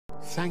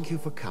Thank you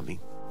for coming.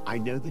 I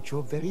know that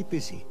you're very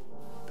busy,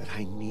 but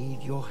I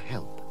need your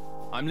help.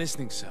 I'm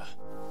listening, sir.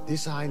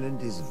 This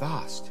island is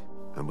vast,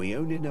 and we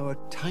only know a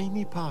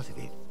tiny part of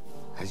it.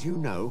 As you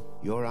know,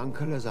 your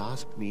uncle has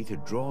asked me to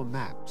draw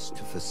maps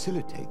to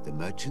facilitate the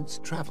merchant's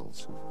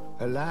travels.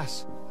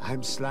 Alas,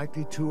 I'm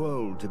slightly too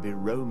old to be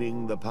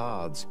roaming the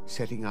paths,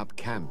 setting up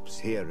camps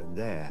here and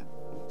there.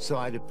 So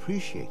I'd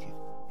appreciate it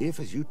if,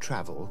 as you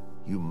travel,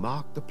 you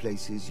mark the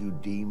places you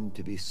deem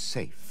to be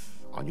safe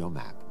on your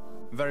map.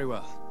 Very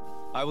well.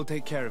 I will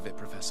take care of it,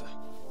 Professor.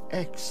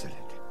 Excellent.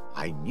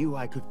 I knew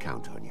I could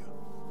count on you.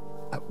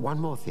 One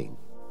more thing.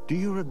 Do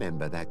you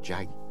remember that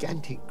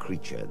gigantic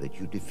creature that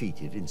you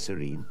defeated in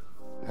Serene?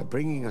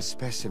 Bringing a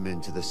specimen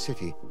to the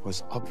city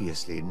was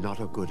obviously not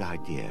a good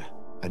idea.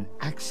 An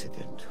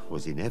accident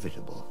was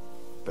inevitable.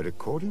 But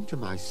according to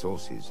my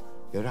sources,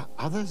 there are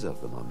others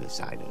of them on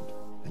this island,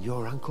 and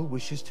your uncle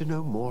wishes to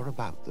know more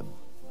about them.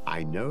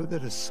 I know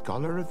that a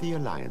scholar of the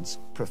Alliance,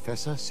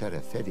 Professor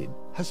Serafedin,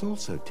 has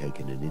also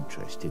taken an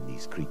interest in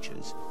these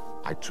creatures.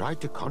 I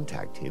tried to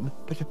contact him,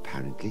 but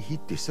apparently he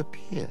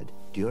disappeared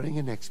during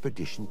an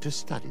expedition to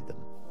study them.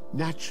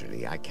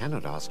 Naturally, I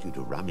cannot ask you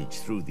to rummage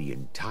through the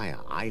entire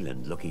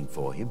island looking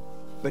for him,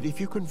 but if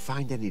you can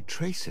find any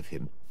trace of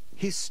him,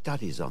 his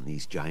studies on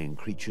these giant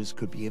creatures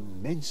could be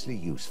immensely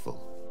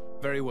useful.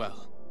 Very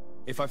well.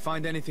 If I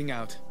find anything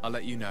out, I'll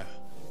let you know.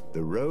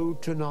 The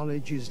road to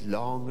knowledge is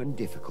long and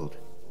difficult,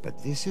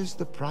 but this is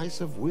the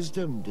price of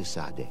wisdom, de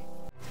Sade.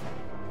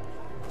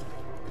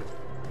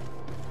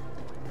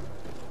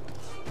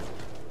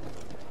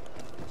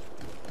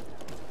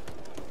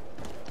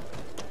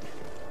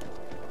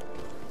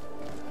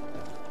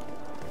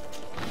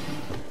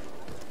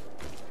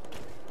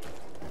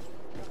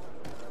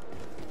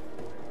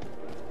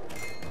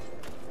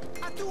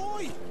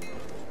 Atuoi!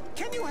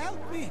 Can you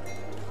help me?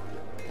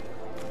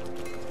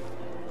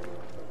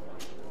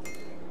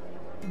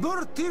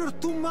 Bertir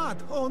Tumad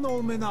on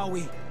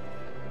Olmenawi.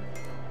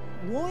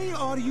 Why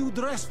are you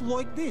dressed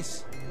like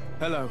this?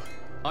 Hello.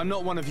 I'm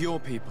not one of your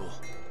people.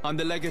 I'm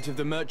the legate of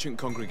the merchant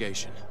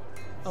congregation.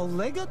 A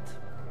legate?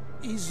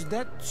 Is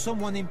that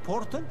someone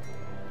important?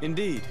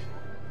 Indeed.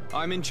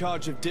 I'm in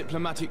charge of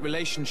diplomatic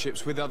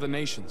relationships with other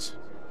nations.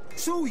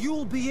 So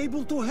you'll be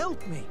able to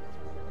help me.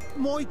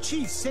 My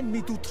chief sent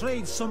me to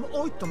trade some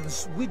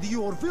items with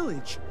your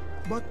village,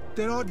 but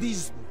there are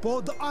these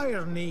Bod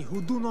Irony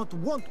who do not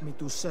want me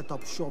to set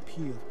up shop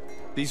here.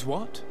 These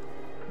what?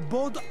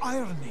 Bod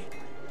Irony.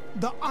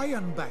 The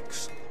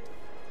Ironbacks.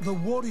 The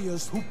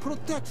warriors who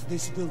protect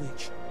this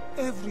village.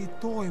 Every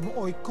time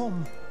I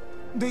come,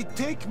 they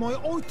take my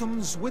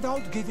items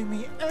without giving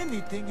me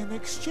anything in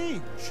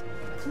exchange.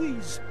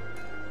 Please,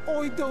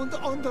 I don't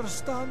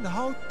understand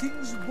how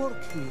things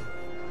work here.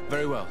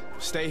 Very well.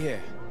 Stay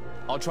here.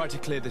 I'll try to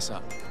clear this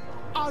up.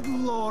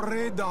 Adlo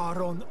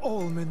Redar on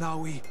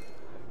Olmenawi.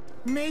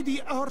 May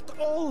the earth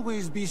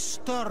always be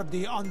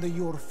sturdy under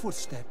your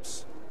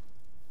footsteps.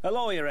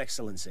 Hello, Your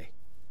Excellency.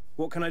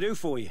 What can I do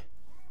for you?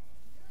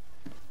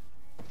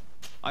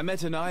 I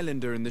met an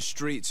islander in the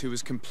streets who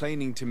was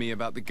complaining to me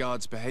about the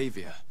guard's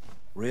behavior.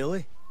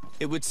 Really?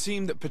 It would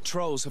seem that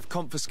patrols have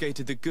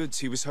confiscated the goods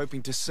he was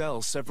hoping to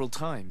sell several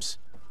times.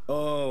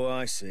 Oh,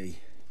 I see.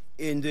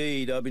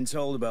 Indeed, I've been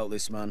told about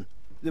this man.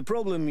 The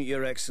problem,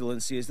 Your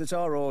Excellency, is that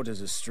our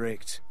orders are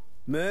strict.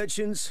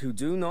 Merchants who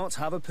do not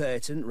have a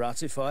patent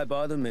ratified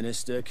by the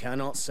Minister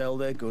cannot sell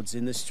their goods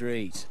in the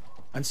street.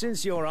 And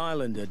since your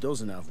islander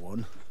doesn't have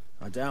one,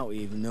 I doubt he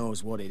even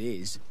knows what it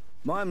is,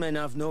 my men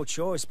have no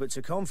choice but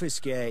to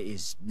confiscate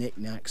his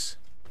knickknacks.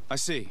 I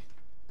see.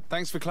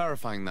 Thanks for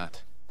clarifying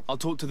that. I'll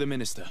talk to the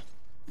Minister.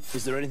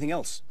 Is there anything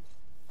else?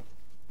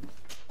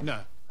 No,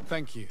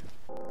 thank you.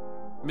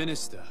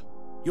 Minister.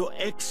 Your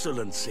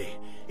Excellency,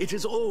 it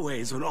is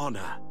always an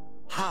honor.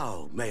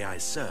 How may I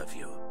serve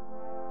you?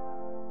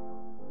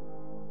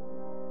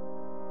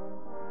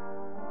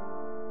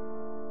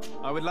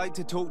 I would like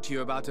to talk to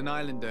you about an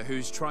islander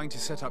who's trying to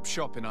set up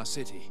shop in our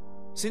city.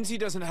 Since he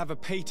doesn't have a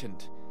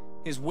patent,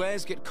 his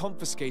wares get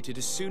confiscated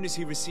as soon as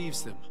he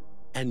receives them.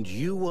 And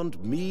you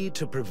want me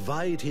to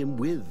provide him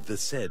with the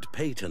said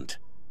patent?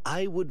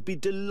 I would be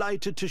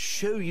delighted to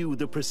show you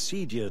the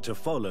procedure to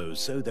follow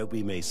so that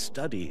we may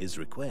study his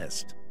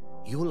request.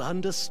 You'll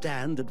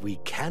understand that we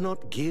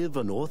cannot give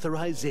an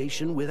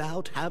authorization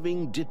without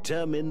having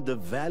determined the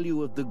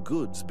value of the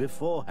goods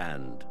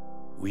beforehand.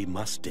 We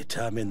must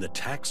determine the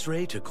tax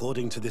rate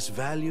according to this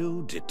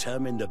value,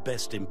 determine the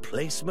best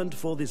emplacement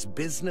for this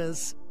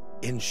business.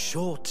 In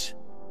short,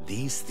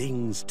 these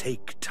things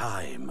take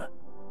time.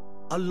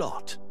 A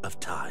lot of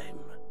time.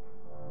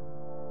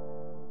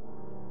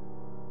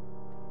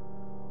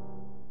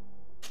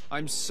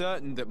 I'm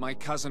certain that my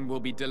cousin will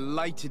be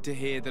delighted to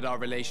hear that our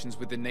relations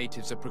with the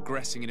natives are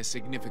progressing in a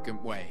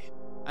significant way.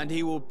 And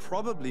he will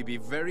probably be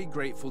very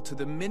grateful to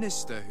the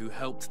minister who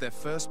helped their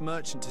first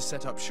merchant to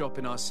set up shop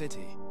in our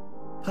city.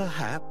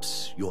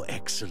 Perhaps, Your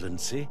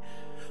Excellency,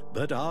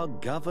 but our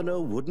governor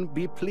wouldn't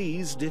be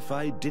pleased if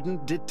I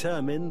didn't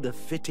determine the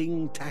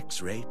fitting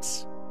tax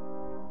rates.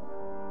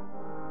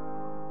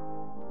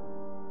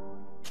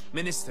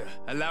 Minister,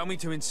 allow me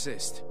to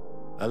insist.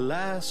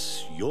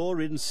 Alas,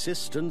 your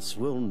insistence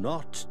will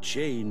not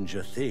change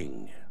a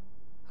thing.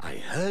 I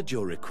heard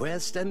your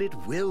request and it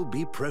will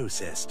be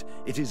processed.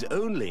 It is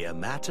only a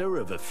matter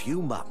of a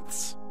few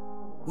months.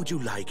 Would you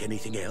like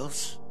anything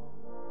else?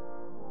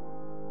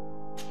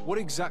 What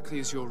exactly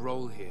is your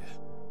role here?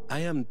 I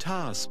am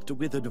tasked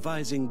with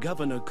advising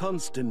Governor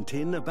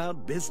Constantine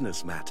about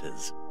business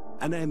matters,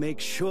 and I make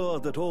sure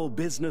that all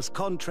business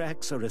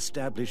contracts are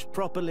established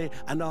properly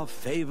and are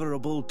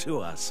favorable to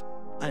us.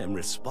 I am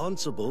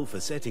responsible for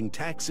setting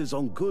taxes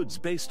on goods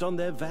based on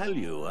their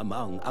value,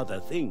 among other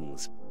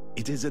things.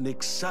 It is an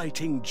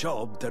exciting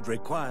job that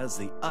requires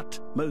the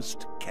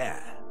utmost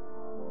care.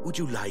 Would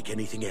you like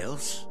anything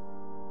else?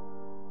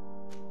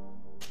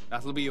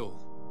 That'll be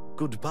all.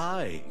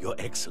 Goodbye, Your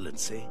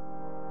Excellency.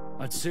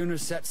 I'd sooner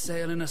set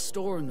sail in a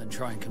storm than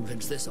try and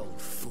convince this old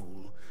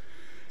fool.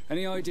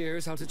 Any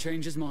ideas how to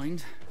change his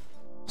mind?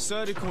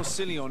 Sir de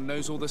Corsilion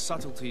knows all the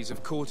subtleties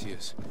of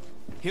courtiers.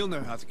 He'll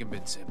know how to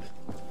convince him.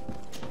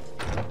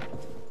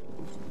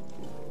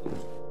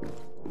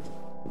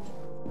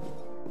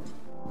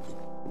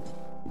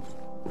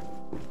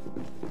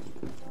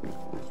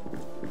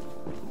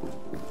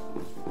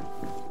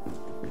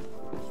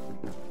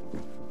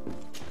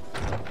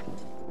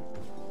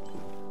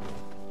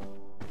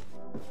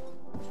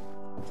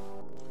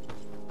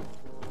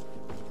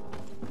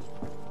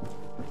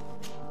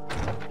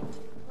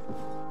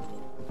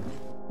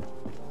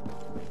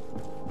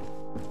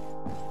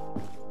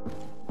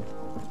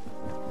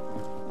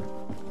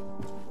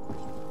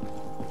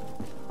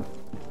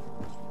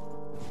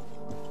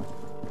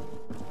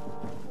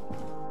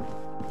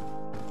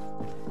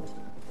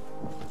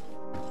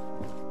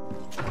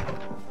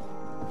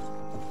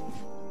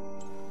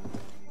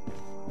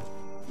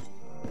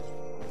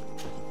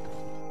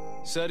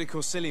 Sir de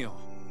Corsilion.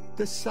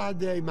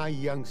 Decidez, my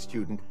young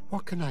student,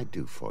 what can I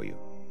do for you?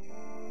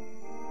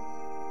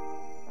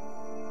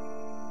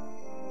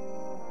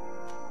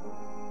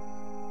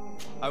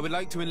 I would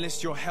like to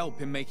enlist your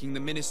help in making the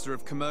Minister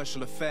of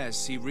Commercial Affairs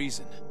see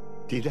reason.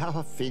 Did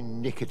our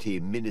finicky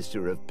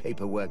Minister of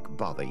Paperwork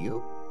bother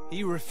you?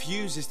 He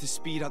refuses to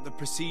speed up the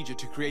procedure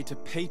to create a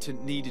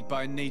patent needed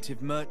by a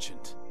native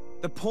merchant.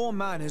 The poor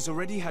man has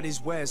already had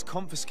his wares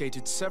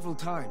confiscated several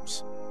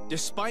times,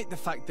 despite the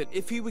fact that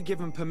if he were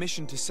given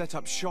permission to set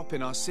up shop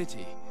in our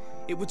city,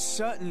 it would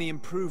certainly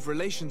improve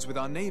relations with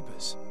our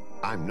neighbors.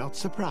 I'm not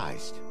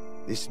surprised.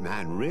 This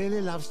man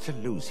really loves to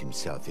lose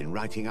himself in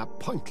writing up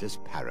pointless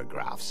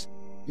paragraphs.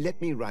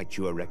 Let me write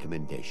you a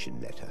recommendation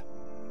letter.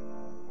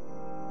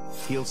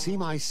 He'll see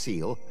my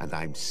seal, and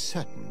I'm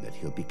certain that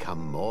he'll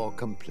become more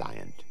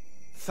compliant.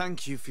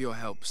 Thank you for your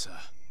help, sir.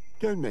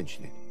 Don't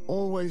mention it.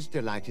 Always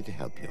delighted to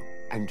help you.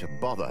 And to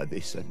bother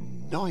this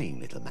annoying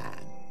little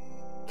man.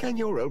 Can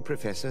your old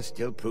professor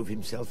still prove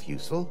himself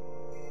useful?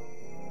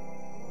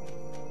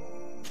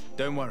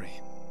 Don't worry.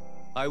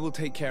 I will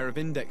take care of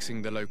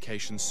indexing the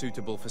location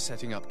suitable for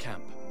setting up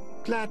camp.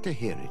 Glad to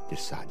hear it,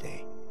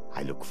 Desade.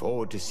 I look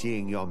forward to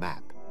seeing your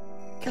map.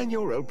 Can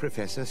your old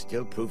professor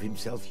still prove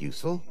himself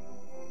useful?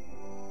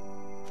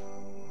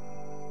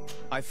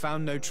 I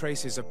found no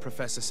traces of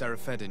Professor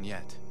Seraphedin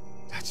yet.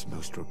 That's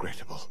most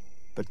regrettable.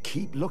 But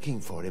keep looking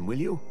for him, will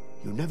you?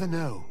 You never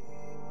know.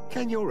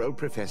 Can your old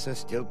professor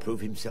still prove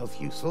himself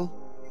useful?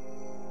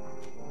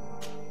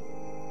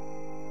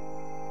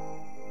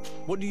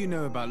 What do you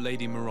know about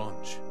Lady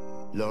Morange?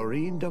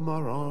 Laurine de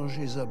Morange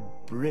is a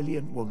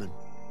brilliant woman.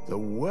 The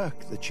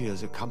work that she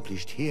has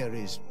accomplished here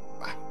is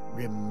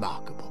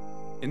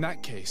remarkable. In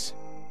that case,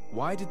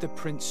 why did the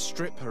prince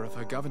strip her of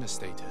her governor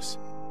status?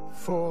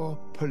 For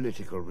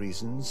political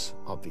reasons,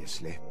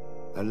 obviously.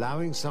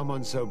 Allowing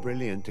someone so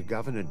brilliant to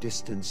govern a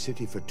distant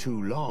city for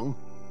too long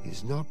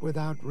is not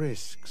without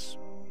risks.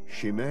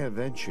 She may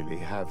eventually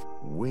have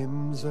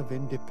whims of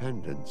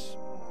independence.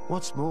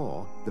 What's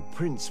more, the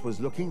prince was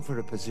looking for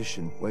a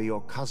position where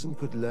your cousin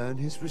could learn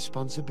his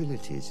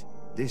responsibilities.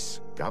 This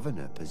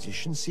governor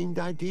position seemed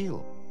ideal.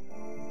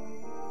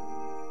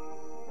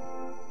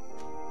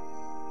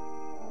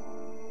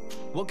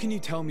 What can you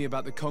tell me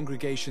about the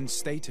congregation's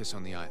status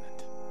on the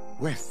island?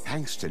 Well,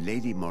 thanks to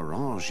Lady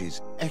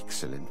Morange's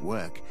excellent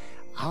work,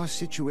 our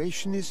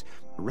situation is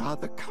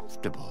rather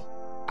comfortable.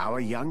 Our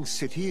young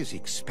city is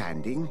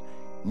expanding,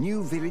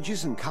 new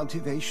villages and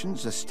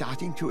cultivations are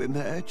starting to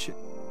emerge,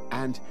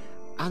 and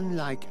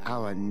unlike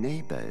our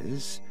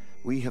neighbors,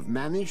 we have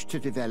managed to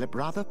develop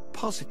rather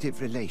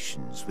positive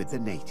relations with the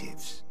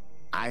natives.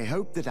 I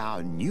hope that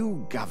our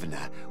new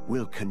governor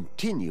will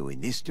continue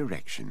in this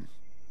direction.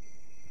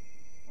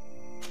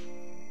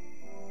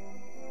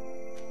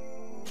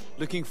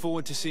 Looking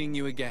forward to seeing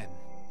you again,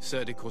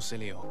 Sir de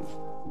Corsilion.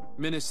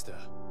 Minister.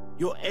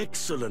 Your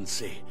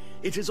Excellency,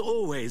 it is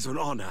always an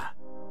honor.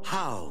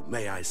 How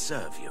may I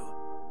serve you?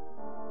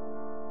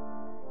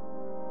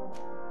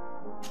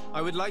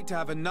 I would like to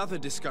have another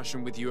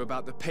discussion with you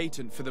about the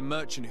patent for the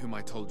merchant whom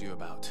I told you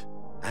about.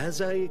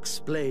 As I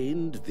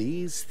explained,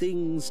 these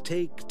things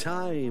take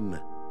time,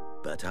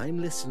 but I'm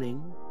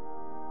listening.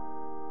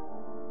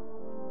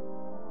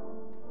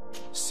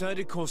 Sieur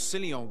de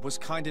Corsillon was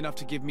kind enough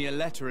to give me a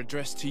letter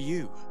addressed to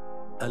you.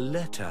 A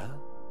letter?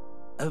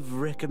 Of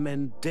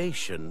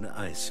recommendation,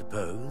 I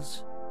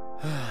suppose?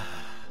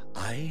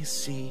 I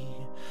see.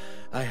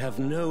 I have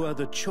no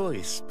other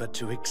choice but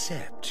to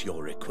accept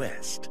your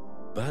request.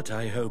 But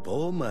I hope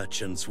all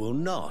merchants will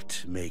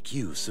not make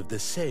use of the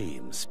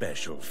same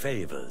special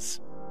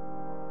favors.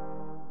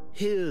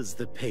 Here's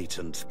the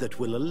patent that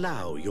will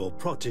allow your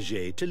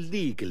protégé to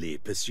legally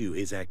pursue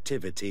his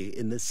activity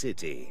in the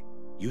city.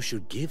 You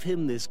should give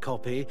him this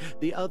copy.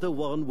 The other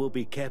one will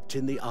be kept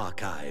in the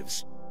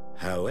archives.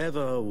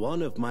 However,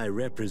 one of my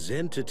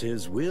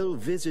representatives will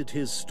visit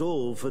his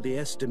stall for the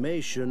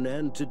estimation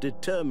and to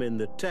determine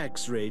the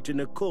tax rate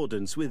in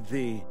accordance with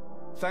the...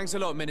 Thanks a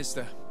lot,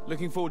 Minister.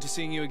 Looking forward to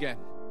seeing you again.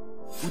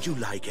 Would you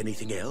like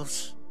anything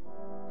else?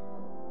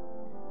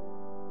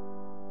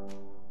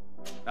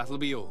 That'll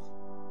be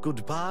all.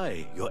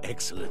 Goodbye, Your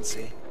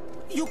Excellency.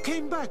 You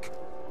came back!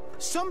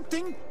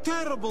 Something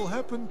terrible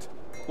happened.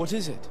 What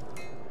is it?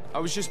 I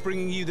was just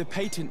bringing you the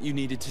patent you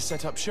needed to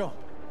set up shop.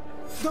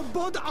 The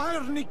Bud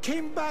Irony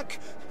came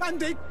back, and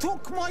they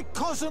took my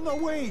cousin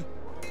away.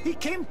 He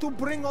came to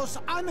bring us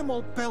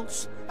animal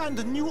pelts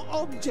and new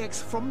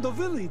objects from the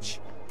village.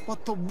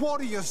 But the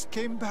warriors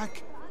came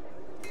back.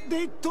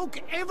 They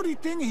took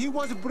everything he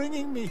was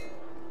bringing me.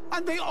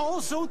 And they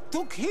also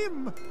took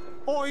him.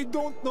 I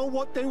don't know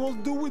what they will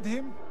do with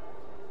him.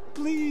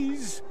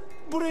 Please,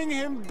 bring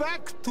him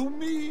back to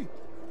me.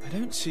 I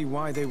don't see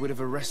why they would have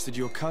arrested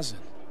your cousin.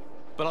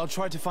 But I'll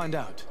try to find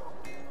out.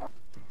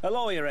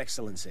 Hello, Your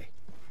Excellency.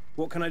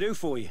 What can I do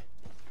for you?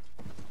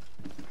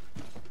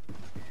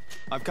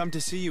 I've come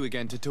to see you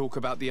again to talk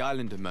about the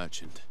Islander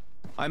merchant.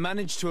 I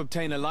managed to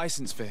obtain a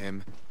license for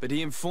him, but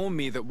he informed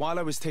me that while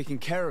I was taking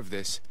care of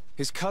this,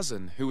 his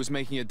cousin, who was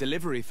making a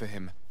delivery for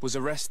him, was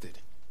arrested.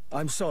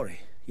 I'm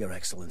sorry, Your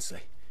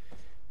Excellency.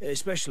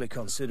 Especially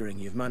considering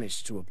you've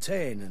managed to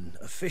obtain an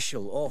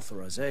official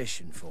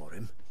authorization for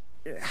him.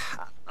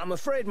 I'm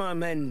afraid my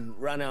men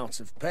ran out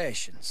of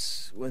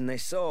patience when they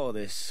saw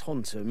this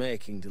hunter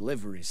making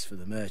deliveries for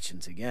the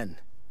merchant again.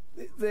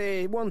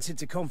 They wanted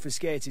to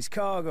confiscate his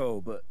cargo,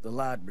 but the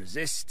lad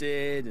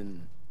resisted,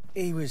 and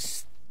he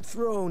was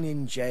thrown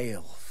in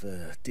jail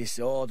for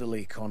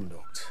disorderly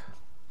conduct.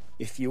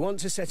 If you want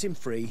to set him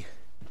free,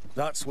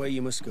 that's where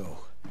you must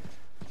go.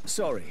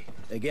 Sorry,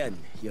 again,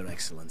 Your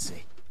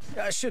Excellency.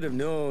 I should have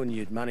known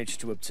you'd managed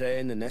to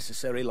obtain the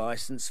necessary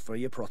license for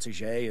your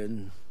protégé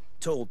and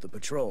told the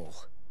patrol.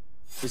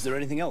 Is there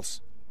anything else?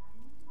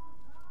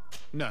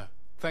 No,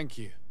 thank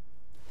you.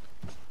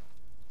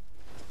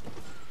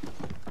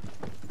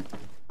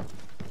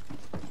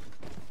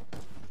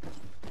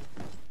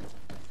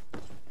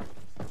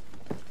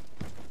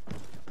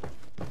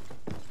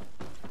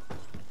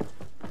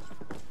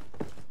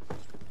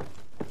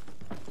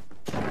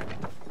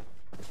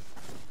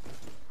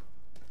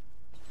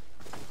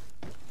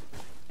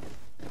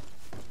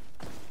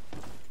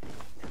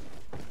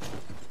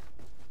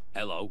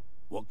 Hello,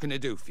 what can I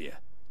do for you?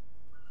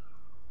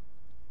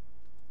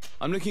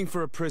 I'm looking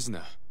for a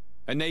prisoner.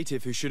 A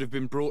native who should have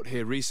been brought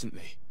here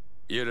recently.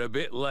 You're a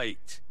bit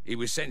late. He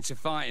was sent to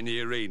fight in the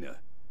arena.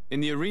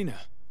 In the arena?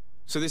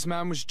 So this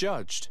man was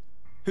judged?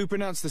 Who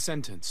pronounced the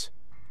sentence?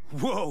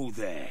 Whoa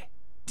there!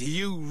 Do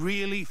you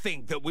really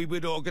think that we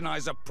would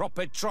organize a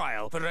proper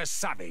trial for a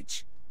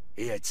savage?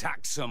 He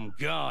attacked some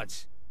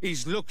guards.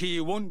 He's lucky he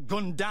wasn't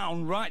gunned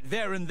down right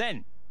there and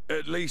then.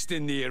 At least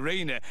in the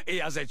arena, he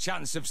has a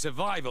chance of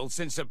survival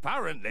since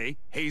apparently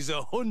he's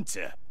a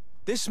hunter.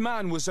 This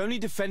man was only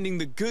defending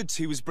the goods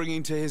he was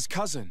bringing to his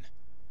cousin.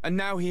 And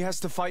now he has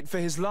to fight for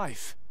his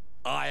life.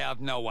 I have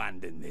no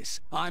hand in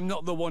this. I'm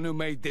not the one who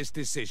made this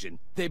decision.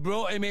 They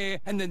brought him here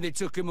and then they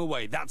took him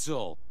away, that's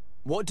all.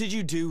 What did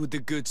you do with the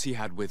goods he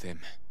had with him?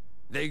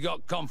 They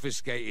got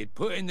confiscated,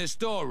 put in the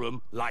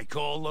storeroom like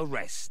all the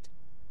rest.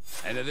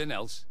 Anything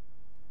else?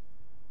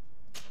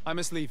 I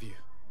must leave you.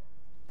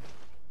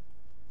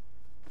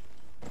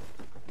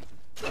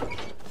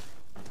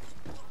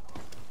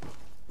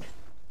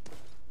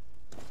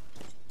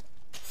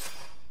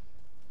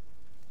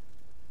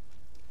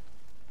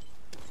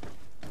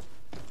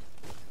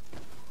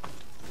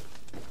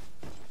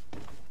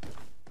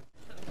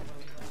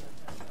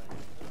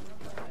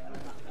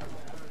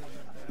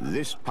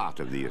 This part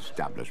of the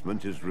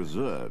establishment is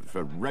reserved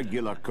for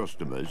regular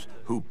customers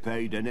who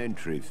paid an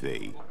entry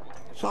fee.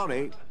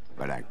 Sorry,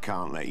 but I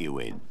can't let you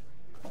in.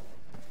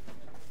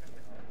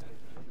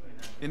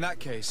 In that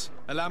case,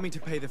 allow me to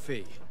pay the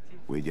fee.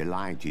 We're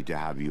delighted to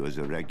have you as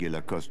a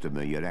regular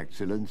customer, Your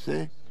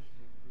Excellency.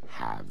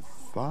 Have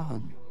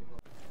fun.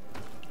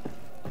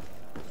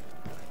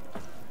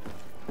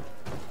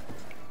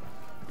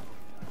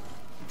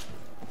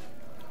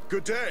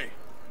 Good day,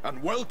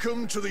 and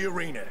welcome to the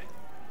arena.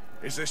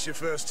 Is this your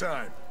first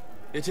time?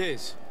 It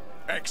is.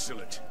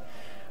 Excellent.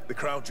 The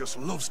crowd just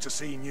loves to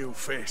see new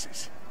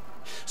faces.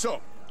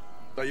 So,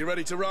 are you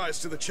ready to rise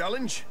to the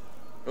challenge?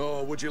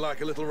 Or would you like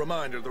a little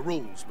reminder of the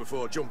rules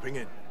before jumping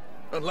in?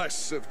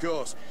 Unless, of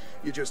course,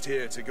 you're just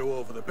here to go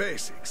over the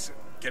basics and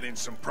get in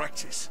some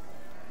practice.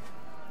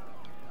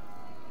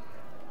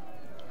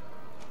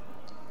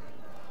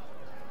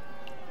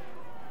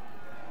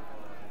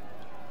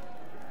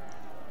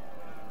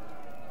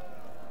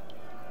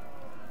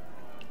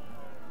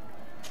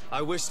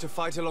 I wish to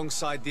fight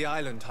alongside the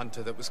island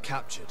hunter that was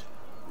captured.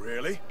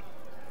 Really?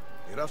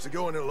 You'd have to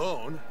go in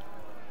alone.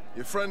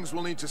 Your friends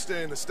will need to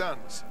stay in the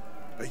stands.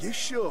 Are you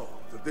sure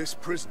that this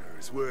prisoner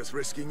is worth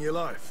risking your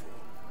life for?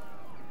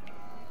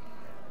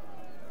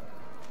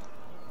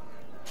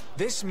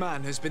 This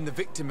man has been the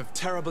victim of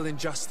terrible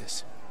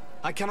injustice.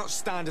 I cannot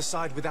stand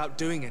aside without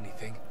doing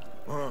anything.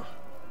 Oh,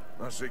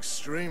 that's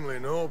extremely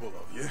noble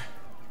of you.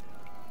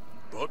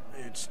 But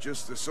it's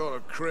just the sort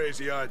of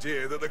crazy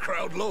idea that the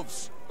crowd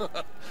loves.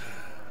 I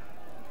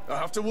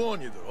have to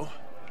warn you, though.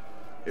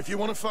 If you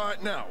want to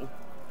fight now,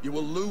 you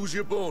will lose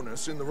your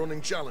bonus in the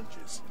running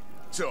challenges.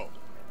 So,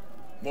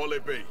 what'll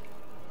it be?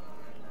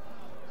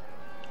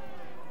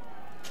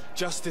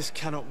 Justice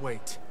cannot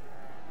wait.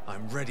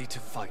 I'm ready to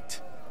fight.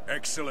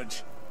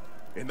 Excellent.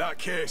 In that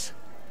case,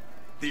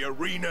 the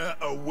arena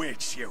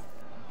awaits you.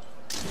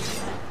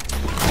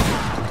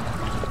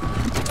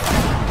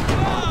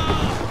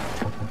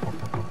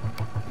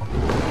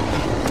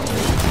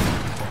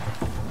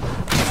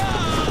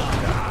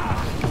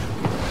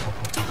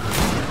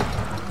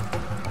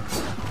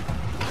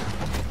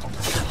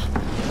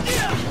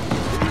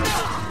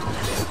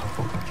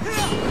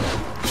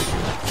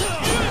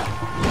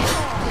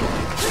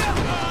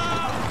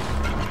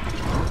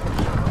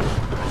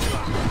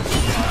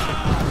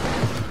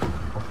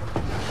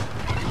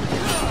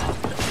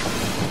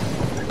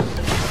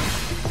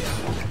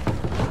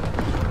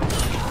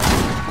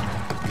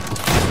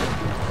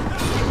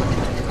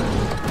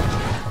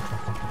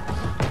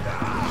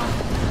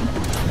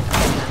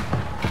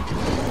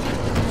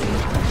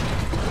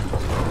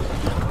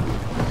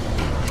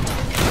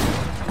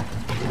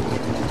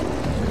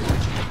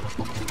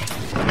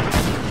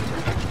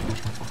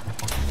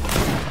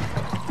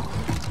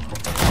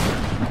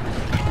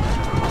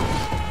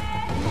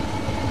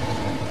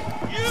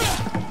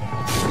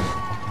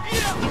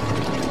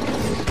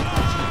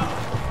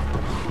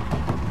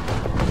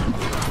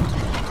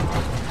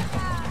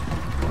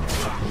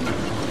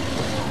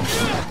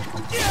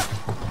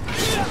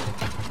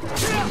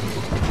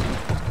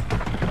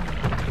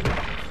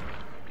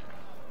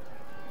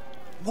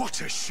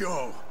 What a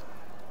show!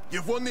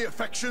 You've won the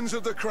affections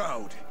of the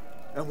crowd.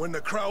 And when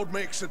the crowd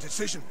makes a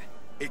decision,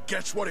 it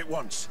gets what it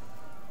wants.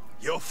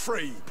 You're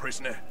free,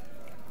 prisoner.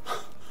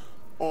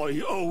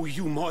 I owe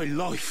you my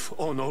life,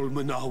 Onol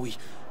Manawi.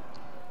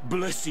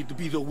 Blessed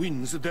be the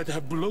winds that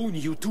have blown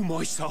you to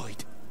my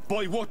side.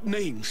 By what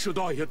name should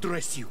I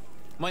address you?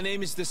 My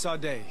name is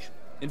Desardet.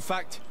 In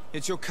fact,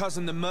 it's your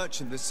cousin the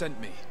merchant that sent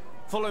me.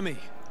 Follow me.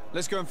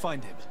 Let's go and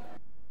find him.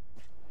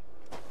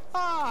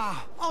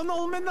 Ah,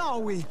 Onol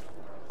Manawi.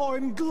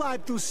 I'm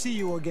glad to see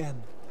you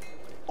again.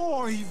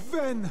 Oi,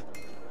 Ven.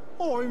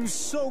 I'm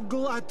so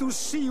glad to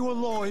see you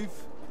alive.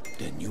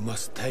 Then you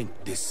must thank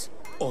this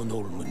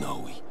Onol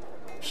Manawi.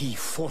 He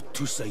fought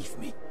to save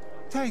me.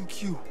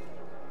 Thank you.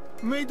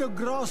 May the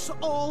grass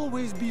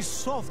always be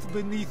soft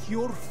beneath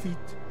your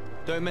feet.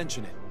 Don't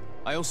mention it.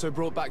 I also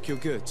brought back your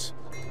goods.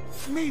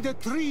 May the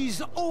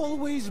trees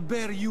always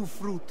bear you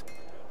fruit.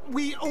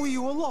 We owe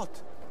you a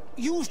lot.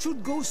 You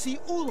should go see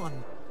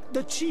Ulan,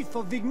 the chief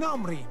of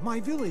Vignamri, my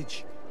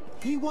village.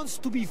 He wants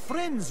to be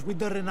friends with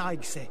the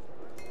Renaigse.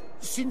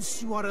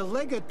 Since you are a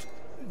legate,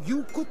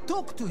 you could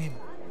talk to him.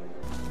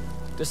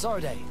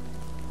 Desardet,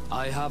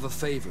 I have a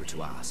favor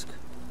to ask.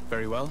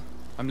 Very well.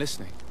 I'm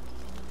listening.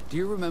 Do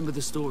you remember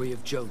the story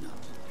of Jonah?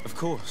 Of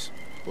course.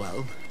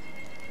 Well,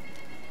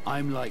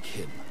 I'm like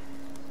him.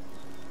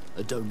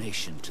 A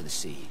donation to the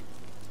sea.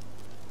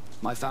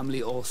 My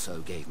family also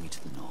gave me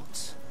to the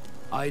Nords.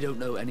 I don't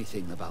know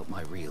anything about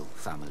my real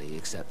family,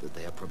 except that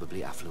they are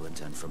probably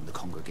affluent and from the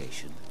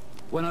congregation.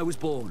 When I was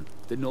born,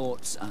 the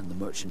Nords and the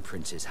merchant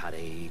princes had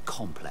a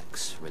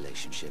complex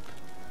relationship.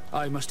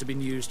 I must have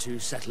been used to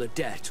settle a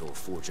debt or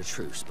forge a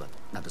truce, but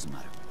that doesn't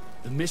matter.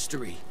 The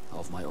mystery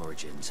of my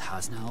origins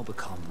has now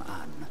become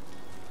an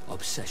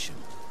obsession.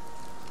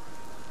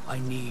 I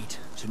need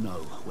to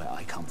know where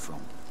I come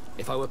from.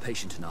 If I were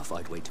patient enough,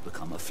 I'd wait to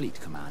become a fleet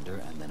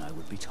commander, and then I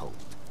would be told.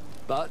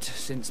 But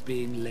since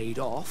being laid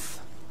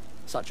off,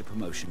 such a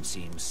promotion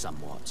seems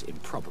somewhat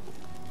improbable.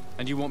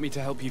 And you want me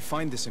to help you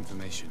find this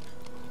information?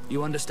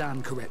 You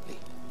understand correctly.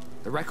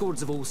 The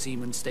records of all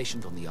seamen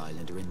stationed on the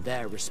island are in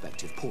their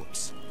respective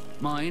ports.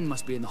 Mine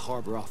must be in the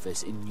harbor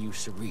office in New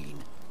Serene,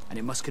 and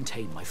it must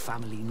contain my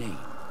family name.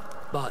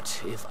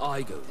 But if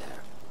I go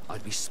there,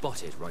 I'd be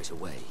spotted right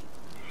away.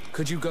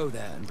 Could you go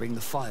there and bring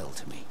the file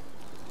to me?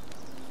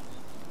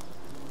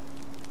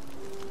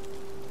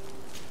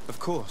 Of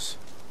course.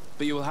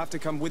 But you will have to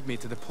come with me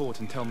to the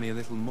port and tell me a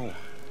little more.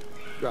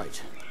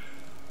 Right.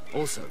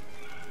 Also,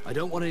 I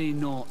don't want any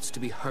Nauts to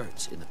be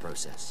hurt in the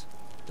process.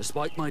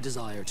 Despite my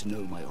desire to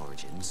know my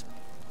origins,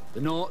 the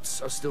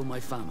Nauts are still my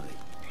family.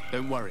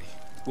 Don't worry.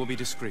 We'll be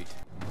discreet.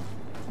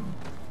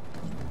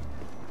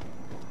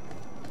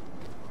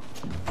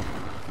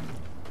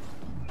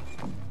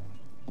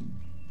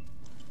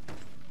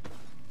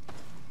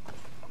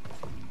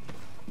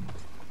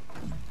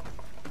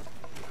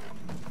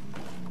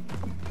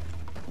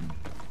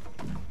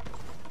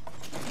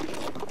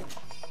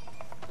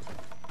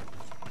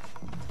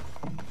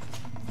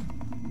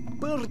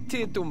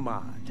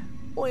 Tidumad.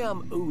 I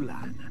am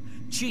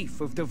Ulan,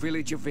 chief of the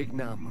village of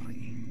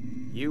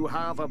Vignamri. You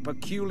have a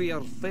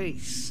peculiar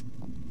face,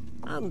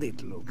 and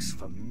it looks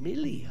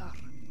familiar.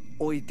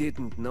 I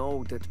didn't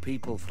know that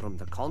people from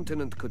the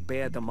continent could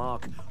bear the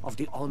mark of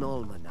the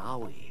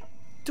Onalmanawi.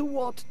 To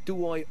what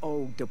do I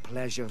owe the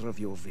pleasure of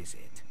your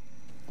visit?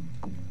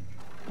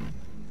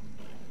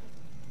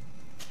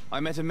 I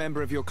met a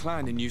member of your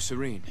clan in New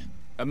Serene,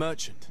 a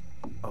merchant.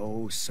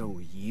 Oh, so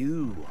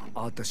you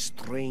are the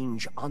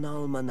strange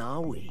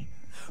Onalmanawi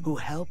who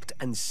helped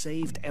and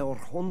saved our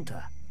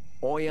hunter.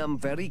 I am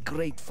very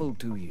grateful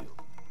to you.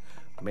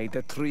 May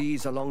the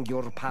trees along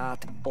your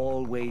path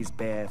always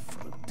bear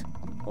fruit.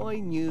 I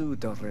knew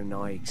the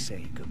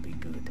Renaigse could be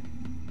good.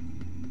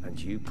 And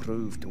you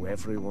proved to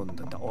everyone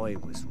that I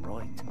was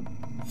right.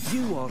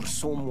 You are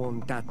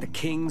someone that the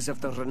kings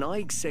of the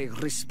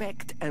Renaigse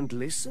respect and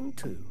listen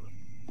to,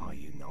 are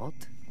you not?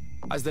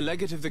 As the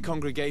legate of the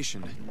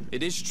congregation,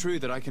 it is true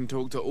that I can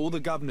talk to all the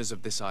governors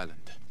of this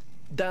island.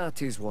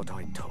 That is what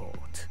I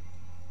thought.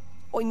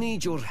 I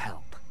need your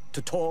help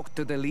to talk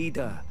to the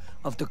leader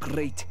of the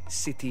great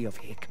city of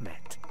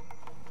Hikmet.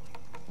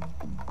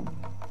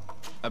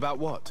 About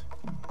what?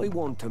 I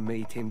want to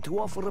meet him to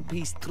offer a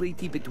peace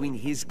treaty between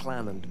his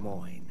clan and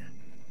mine.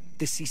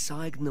 The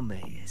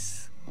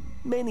Sisagnames.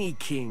 Many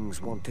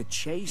kings want to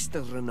chase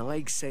the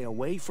Renaigse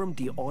away from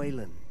the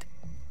island,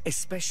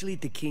 especially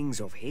the kings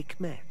of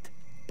Hikmet.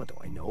 But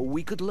I know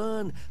we could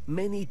learn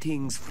many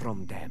things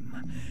from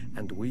them,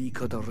 and we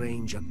could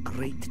arrange a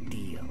great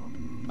deal.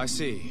 I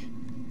see.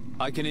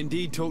 I can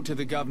indeed talk to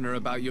the governor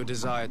about your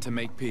desire to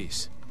make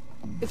peace.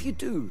 If you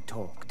do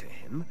talk to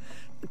him,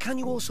 can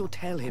you also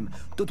tell him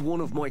that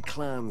one of my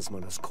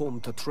clansmen has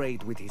come to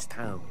trade with his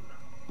town?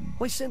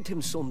 I sent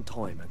him some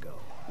time ago,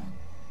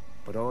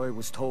 but I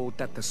was told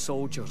that the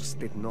soldiers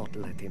did not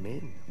let him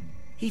in.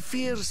 He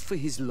fears for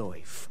his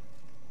life,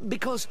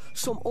 because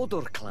some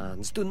other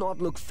clans do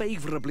not look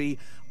favorably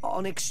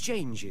on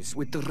exchanges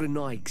with the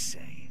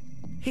Renaigse.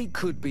 He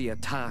could be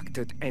attacked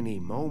at any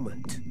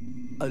moment,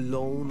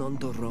 alone on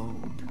the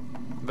road.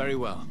 Very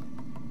well.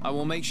 I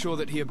will make sure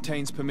that he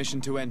obtains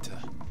permission to enter.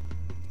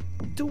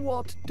 To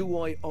what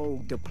do I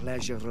owe the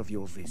pleasure of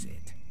your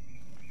visit?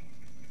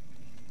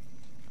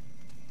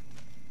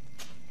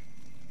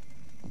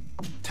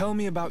 Tell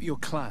me about your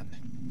clan.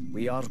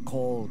 We are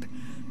called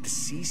the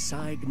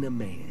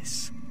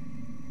Sisagnames,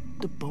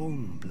 the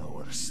Bone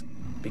Blowers,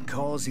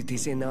 because it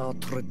is in our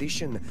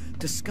tradition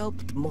to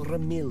sculpt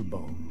Moramil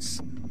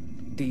bones.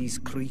 These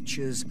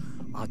creatures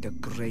are the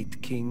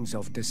great kings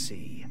of the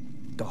sea.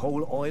 The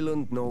whole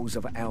island knows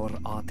of our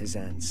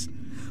artisans.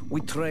 We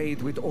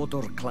trade with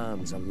other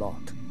clans a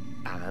lot.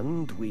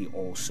 And we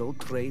also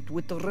trade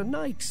with the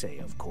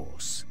Renaigse, of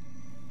course.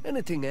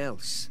 Anything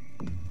else?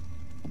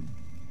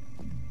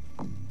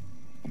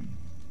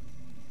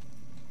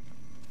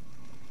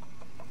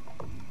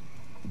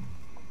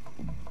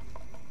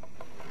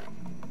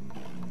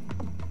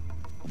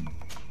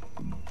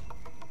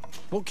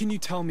 What can you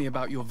tell me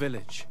about your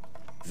village?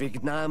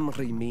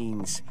 Vignamri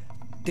means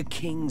the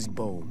king's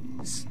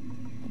bones.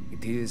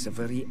 It is a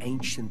very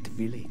ancient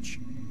village.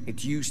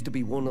 It used to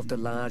be one of the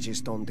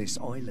largest on this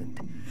island,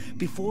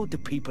 before the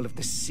people of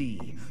the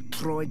sea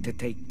tried to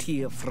take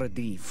Tir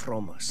Fredi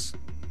from us.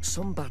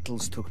 Some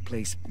battles took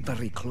place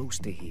very close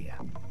to here.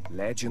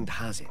 Legend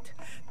has it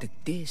that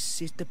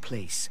this is the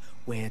place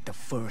where the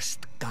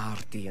first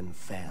Guardian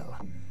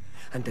fell,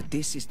 and that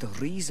this is the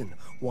reason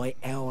why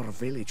our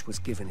village was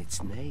given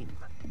its name.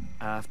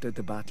 After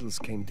the battles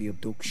came the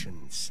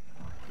abductions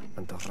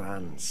and the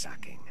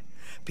ransacking.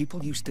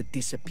 People used to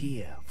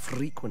disappear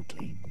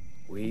frequently.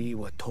 We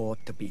were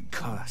taught to be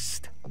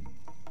cursed.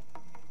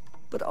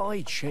 But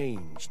I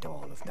changed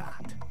all of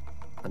that,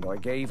 and I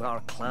gave our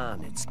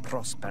clan its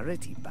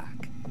prosperity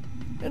back.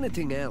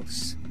 Anything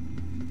else?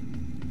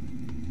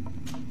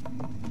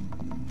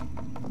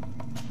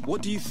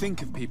 What do you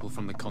think of people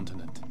from the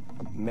continent?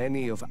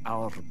 Many of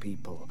our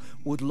people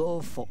would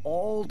love for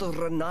all the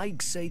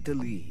Renaigse to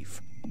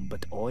leave,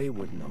 but I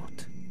would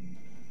not.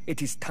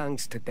 It is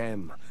thanks to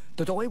them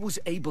that I was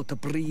able to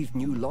breathe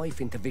new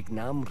life into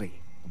Vignamri.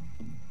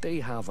 They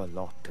have a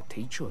lot to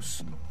teach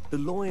us. The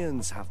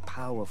lions have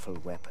powerful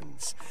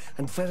weapons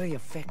and very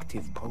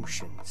effective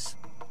potions.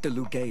 The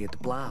Lugaid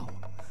Blau,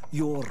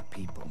 your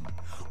people,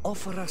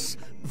 offer us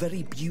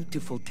very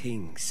beautiful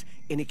things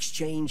in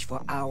exchange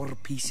for our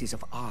pieces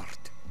of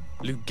art.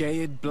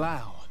 Lugaid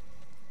Blau?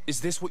 Is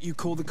this what you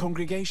call the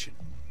congregation?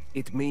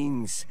 It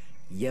means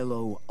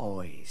yellow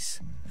eyes,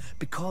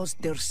 because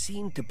there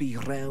seem to be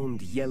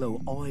round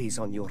yellow eyes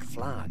on your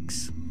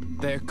flags.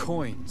 They're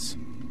coins.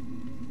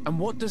 And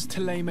what does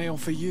Teleme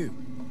offer you?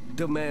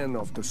 The men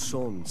of the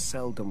sun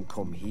seldom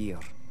come here,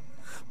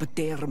 but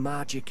their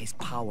magic is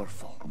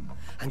powerful,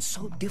 and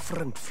so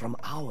different from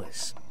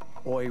ours.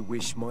 I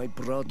wish my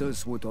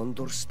brothers would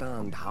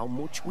understand how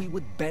much we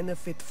would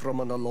benefit from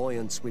an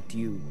alliance with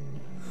you,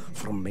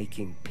 from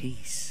making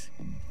peace.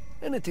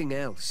 Anything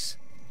else?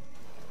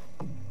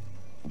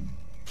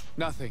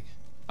 Nothing.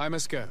 I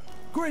must go.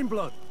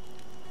 Greenblood,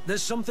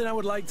 there's something I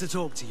would like to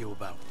talk to you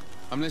about.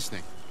 I'm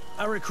listening.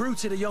 I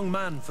recruited a young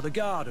man for the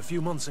Guard a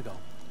few months ago.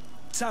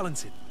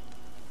 Talented.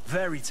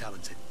 Very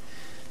talented.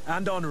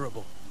 And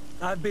honourable.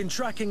 I've been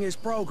tracking his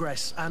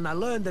progress, and I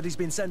learned that he's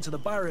been sent to the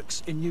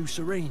barracks in New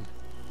Serene.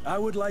 I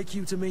would like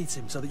you to meet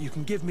him so that you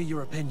can give me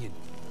your opinion.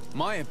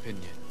 My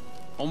opinion?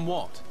 On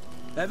what?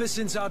 Ever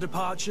since our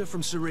departure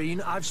from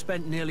Serene, I've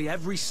spent nearly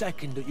every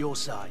second at your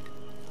side.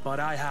 But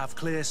I have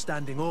clear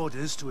standing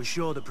orders to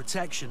assure the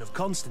protection of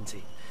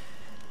Constantine.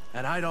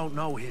 And I don't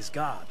know his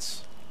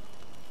guards.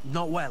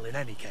 Not well, in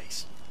any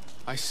case.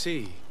 I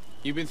see.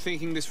 You've been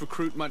thinking this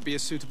recruit might be a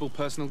suitable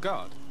personal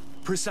guard?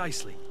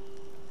 Precisely.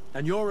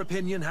 And your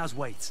opinion has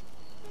weight.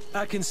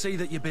 I can see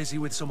that you're busy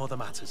with some other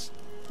matters.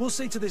 We'll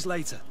see to this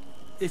later,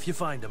 if you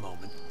find a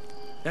moment.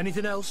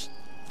 Anything else?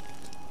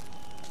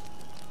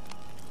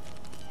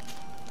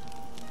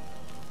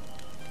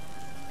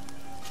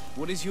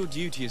 What is your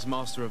duty as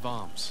Master of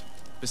Arms,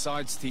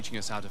 besides teaching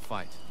us how to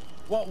fight?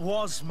 What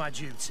was my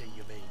duty,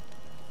 you mean?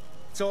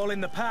 It's all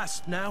in the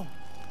past now.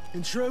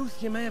 In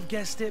truth, you may have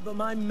guessed it, but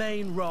my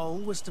main role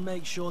was to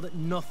make sure that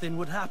nothing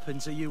would happen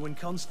to you and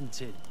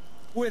Constantine.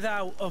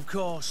 Without, of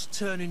course,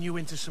 turning you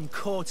into some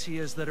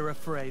courtiers that are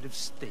afraid of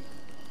steam.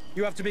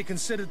 You have to be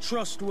considered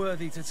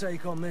trustworthy to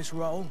take on this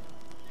role.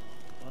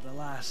 But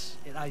alas,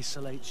 it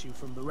isolates you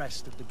from the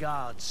rest of the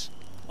guards.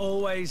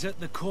 Always at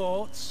the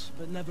court,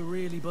 but never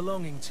really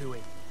belonging to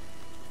it.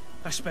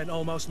 I spent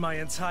almost my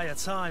entire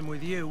time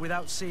with you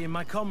without seeing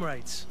my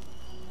comrades.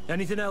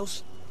 Anything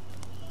else?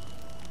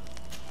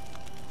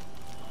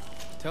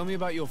 Tell me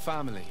about your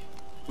family.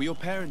 Were your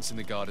parents in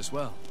the Guard as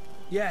well?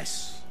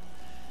 Yes.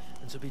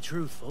 And to be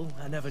truthful,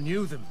 I never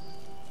knew them.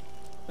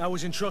 I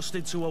was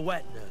entrusted to a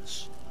wet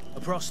nurse, a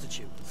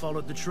prostitute who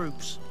followed the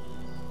troops.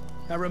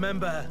 I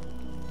remember her.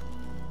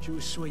 She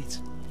was sweet,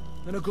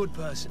 and a good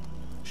person.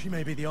 She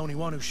may be the only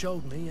one who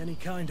showed me any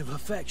kind of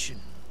affection.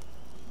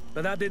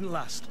 But that didn't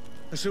last.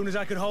 As soon as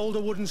I could hold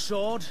a wooden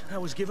sword, I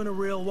was given a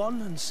real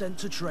one and sent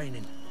to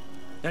training.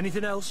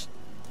 Anything else?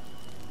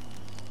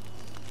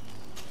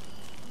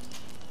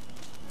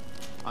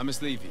 I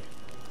must leave you.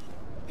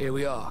 Here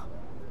we are.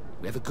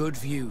 We have a good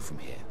view from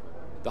here.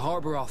 The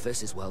harbor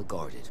office is well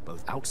guarded,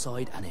 both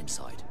outside and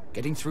inside.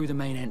 Getting through the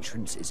main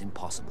entrance is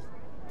impossible.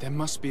 There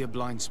must be a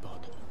blind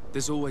spot.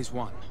 There's always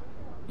one.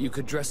 You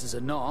could dress as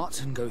a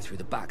knot and go through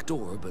the back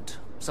door, but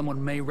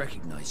someone may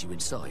recognize you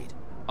inside.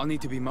 I'll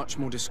need to be much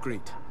more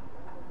discreet.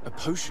 A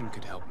potion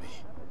could help me.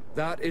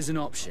 That is an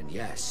option,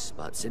 yes,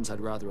 but since I'd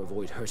rather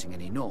avoid hurting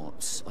any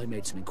knots, I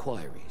made some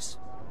inquiries.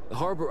 The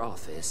harbor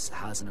office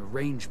has an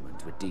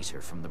arrangement with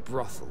Dieter from the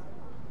brothel.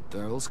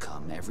 Girls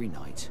come every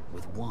night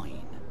with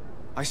wine.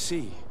 I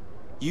see.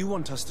 You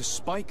want us to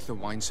spike the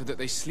wine so that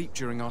they sleep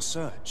during our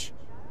search.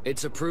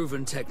 It's a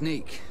proven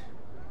technique.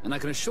 And I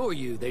can assure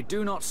you, they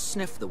do not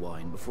sniff the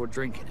wine before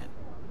drinking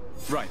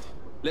it. Right.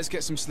 Let's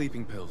get some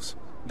sleeping pills.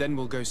 Then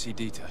we'll go see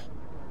Dieter.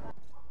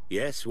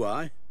 Yes,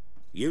 why?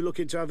 You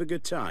looking to have a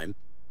good time?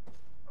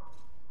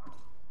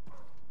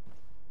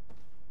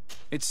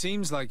 It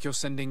seems like you're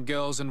sending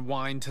girls and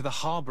wine to the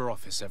harbor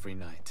office every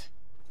night.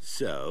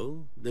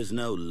 So, there's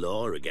no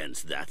law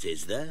against that,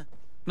 is there?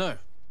 No.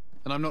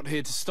 And I'm not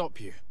here to stop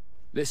you.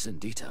 Listen,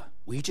 Dieter,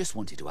 we just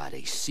wanted to add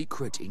a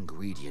secret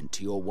ingredient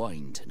to your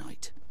wine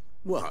tonight.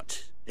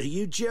 What? Are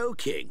you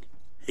joking?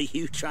 Are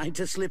you trying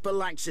to slip a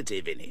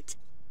laxative in it?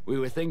 We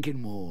were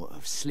thinking more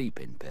of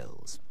sleeping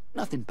pills.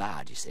 Nothing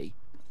bad, you see.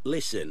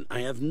 Listen, I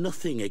have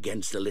nothing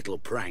against a little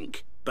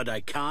prank, but I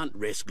can't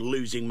risk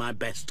losing my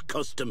best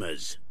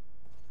customers.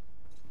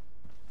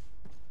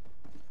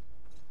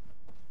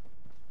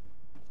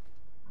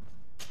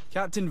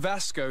 Captain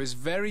Vasco is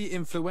very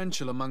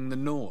influential among the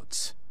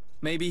Nords.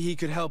 Maybe he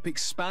could help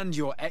expand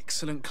your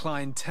excellent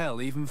clientele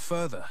even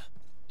further.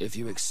 If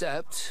you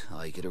accept,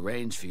 I could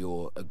arrange for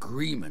your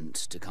agreement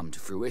to come to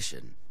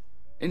fruition.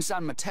 In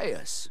San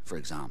Mateus, for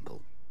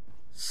example.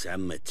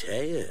 San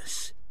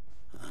Mateus?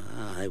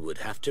 I would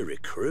have to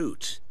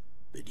recruit.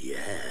 But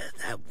yeah,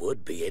 that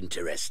would be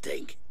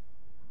interesting.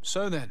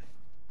 So then,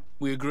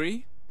 we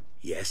agree?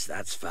 Yes,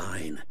 that's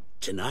fine.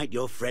 Tonight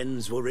your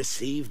friends will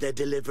receive their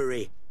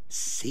delivery.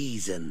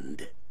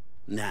 Seasoned.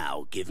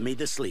 Now, give me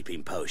the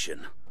sleeping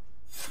potion.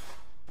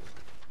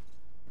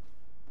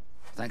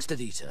 Thanks to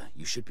Dieter,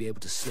 you should be able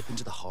to slip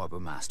into the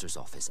Harbor Master's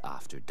office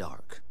after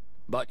dark.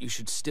 But you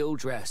should still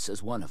dress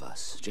as one of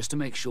us, just to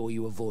make sure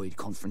you avoid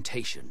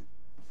confrontation.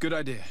 Good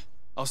idea.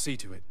 I'll see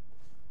to it.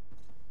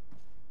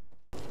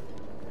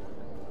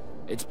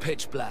 It's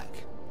pitch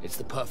black. It's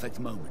the perfect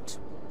moment.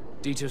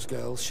 Dieter's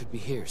girls should be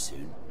here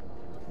soon.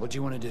 What do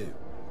you want to do?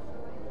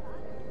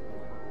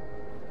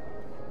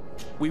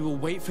 We will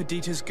wait for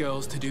Dieter's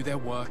girls to do their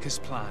work as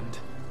planned.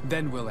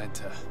 Then we'll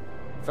enter.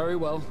 Very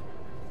well.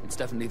 It's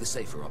definitely the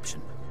safer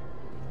option.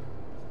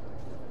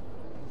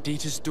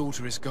 Dieter's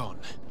daughter is gone.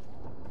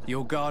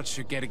 Your guards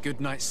should get a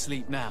good night's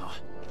sleep now.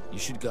 You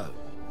should go.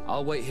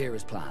 I'll wait here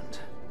as planned.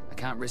 I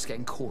can't risk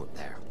getting caught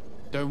there.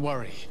 Don't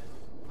worry.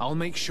 I'll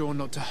make sure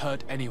not to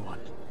hurt anyone.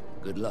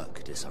 Good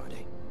luck,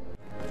 Disardi.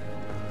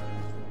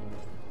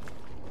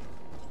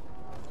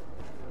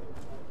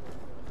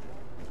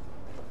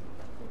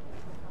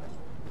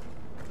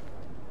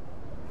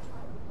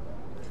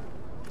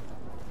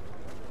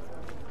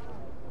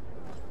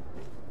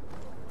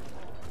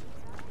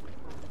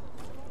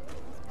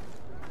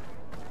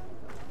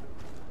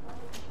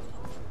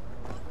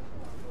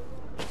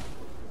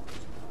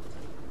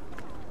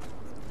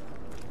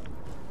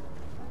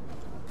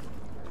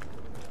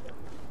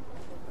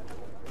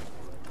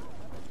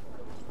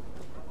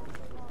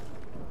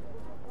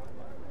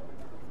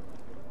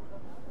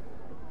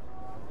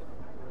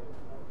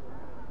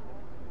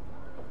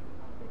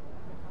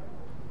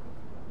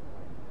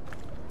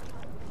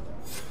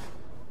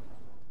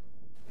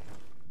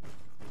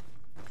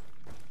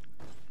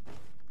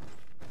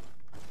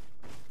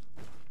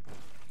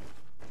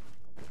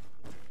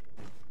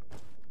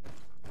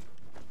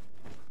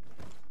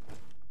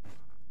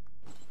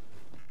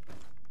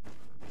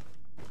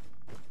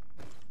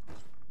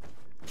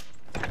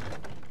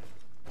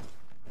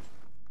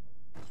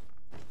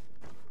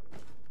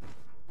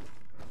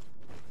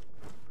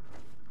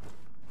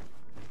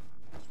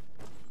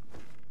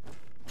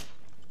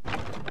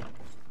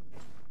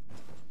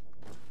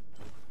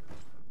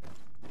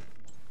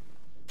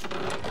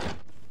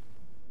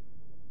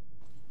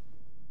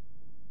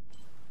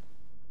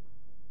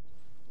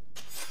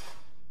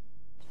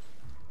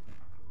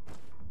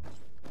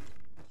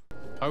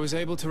 I was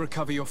able to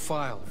recover your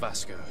file,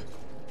 Vasco.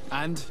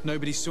 And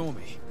nobody saw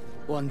me.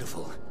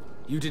 Wonderful.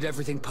 You did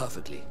everything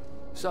perfectly.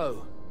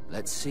 So,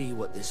 let's see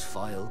what this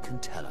file can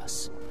tell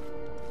us.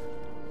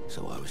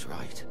 So I was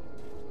right.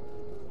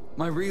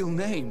 My real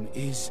name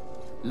is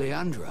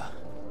Leandra,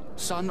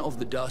 son of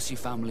the Darcy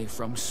family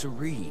from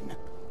Serene.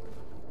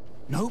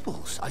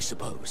 Nobles, I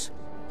suppose.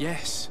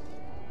 Yes.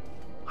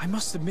 I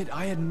must admit,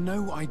 I had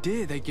no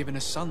idea they'd given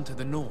a son to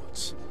the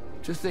Nauts.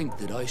 To think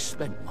that I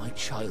spent my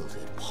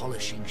childhood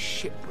polishing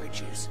ship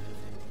bridges,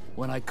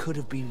 when I could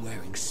have been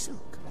wearing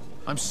silk.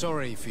 I'm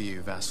sorry for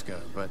you,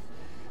 Vasco, but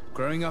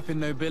growing up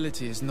in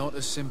nobility is not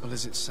as simple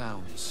as it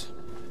sounds.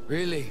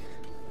 Really?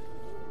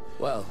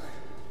 Well,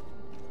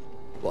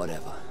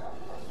 whatever.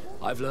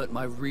 I've learnt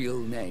my real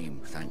name,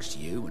 thanks to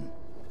you, and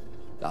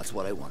that's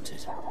what I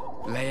wanted.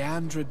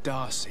 Leandra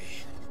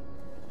Darcy.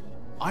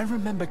 I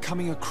remember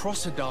coming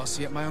across a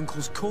Darcy at my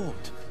uncle's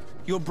court.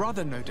 Your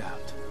brother, no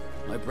doubt.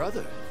 My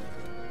brother?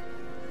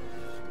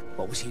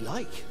 What was he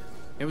like?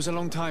 It was a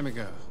long time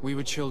ago. We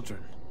were children.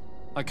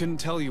 I couldn't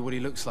tell you what he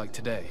looks like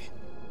today.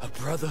 A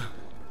brother?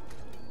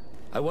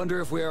 I wonder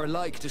if we are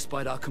alike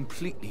despite our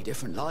completely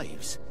different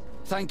lives.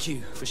 Thank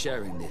you for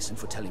sharing this and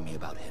for telling me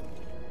about him.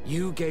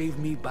 You gave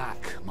me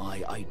back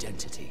my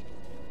identity.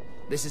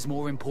 This is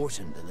more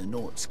important than the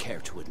Nauts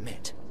care to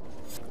admit.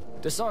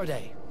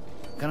 Desarde,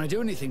 can I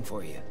do anything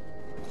for you?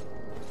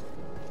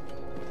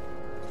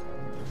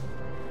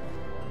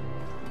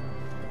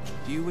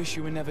 Do you wish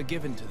you were never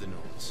given to the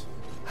Nauts?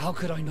 How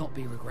could I not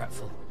be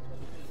regretful?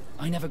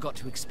 I never got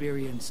to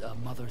experience a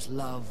mother's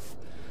love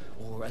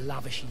or a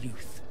lavish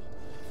youth.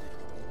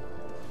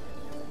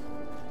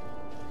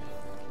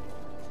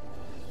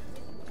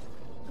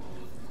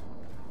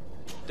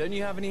 Don't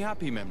you have any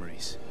happy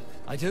memories?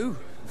 I do.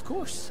 Of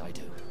course I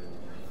do.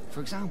 For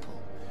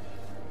example,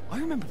 I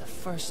remember the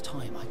first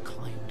time I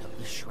climbed up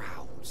the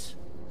shrouds.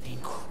 The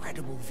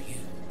incredible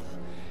view,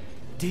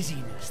 the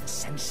dizziness, the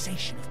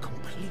sensation of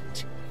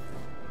complete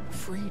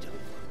freedom.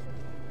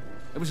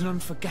 It was an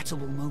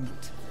unforgettable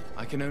moment.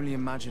 I can only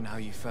imagine how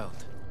you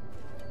felt.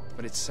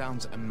 But it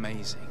sounds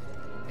amazing.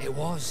 It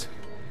was.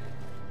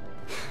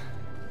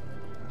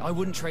 I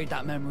wouldn't trade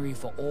that memory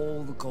for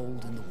all the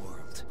gold in the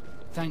world.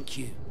 Thank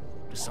you,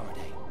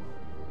 Desarde.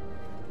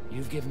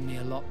 You've given me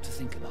a lot to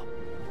think about.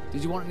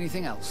 Did you want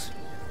anything else?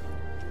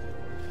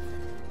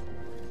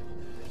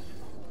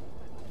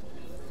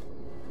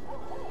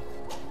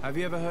 Have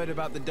you ever heard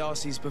about the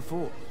Darcys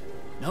before?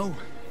 No,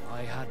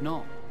 I had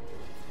not.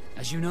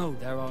 As you know,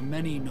 there are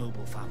many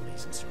noble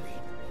families in Serene,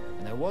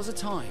 and there was a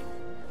time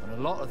when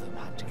a lot of them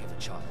had to give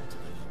a child to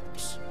the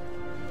Nauts.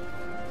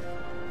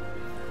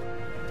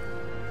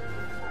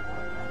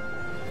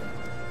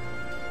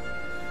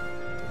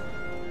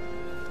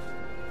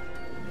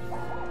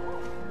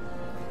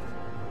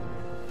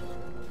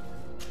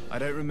 I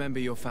don't remember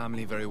your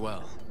family very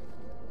well,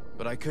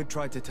 but I could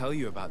try to tell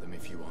you about them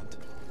if you want.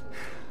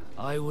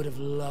 I would have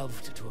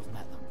loved to have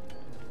met them,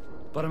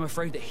 but I'm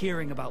afraid that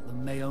hearing about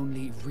them may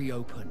only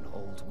reopen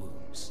old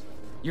wounds.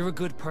 You're a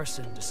good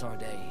person,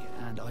 Desarde,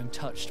 and I'm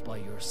touched by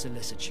your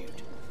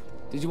solicitude.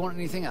 Did you want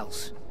anything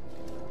else?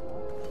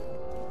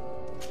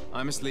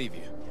 I must leave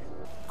you.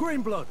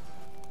 Greenblood!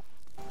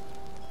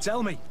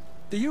 Tell me,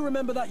 do you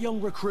remember that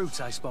young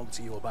recruit I spoke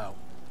to you about?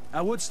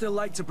 I would still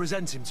like to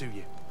present him to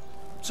you.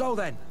 So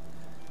then,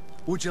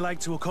 would you like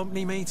to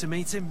accompany me to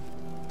meet him?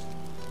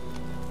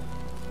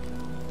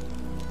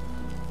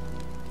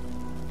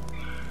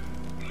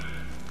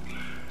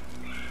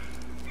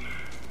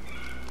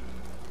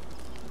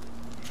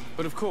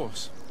 But of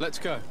course, let's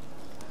go.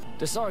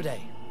 Desarde,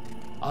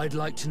 I'd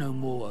like to know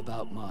more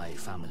about my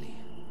family.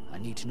 I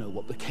need to know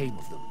what became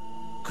of them.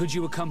 Could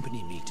you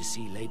accompany me to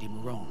see Lady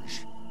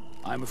Morange?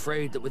 I'm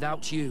afraid that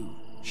without you,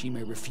 she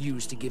may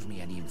refuse to give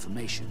me any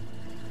information.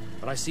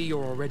 But I see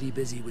you're already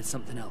busy with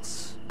something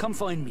else. Come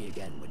find me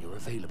again when you're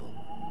available.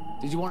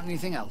 Did you want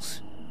anything else?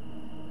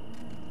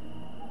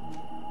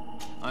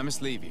 I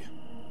must leave you.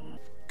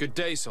 Good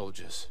day,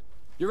 soldiers.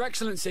 Your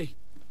Excellency.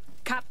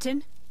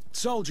 Captain.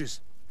 Soldiers.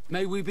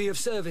 May we be of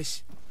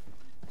service?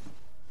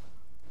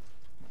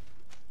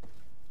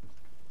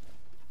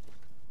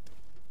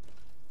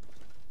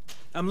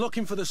 I'm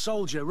looking for the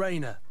soldier,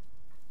 Rayner.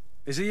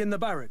 Is he in the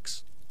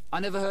barracks? I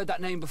never heard that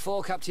name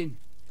before, Captain.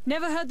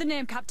 Never heard the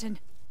name, Captain.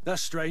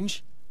 That's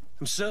strange.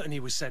 I'm certain he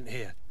was sent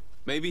here.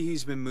 Maybe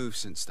he's been moved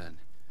since then.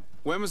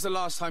 When was the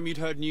last time you'd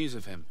heard news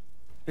of him?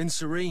 In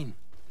Serene.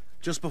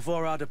 Just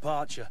before our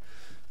departure.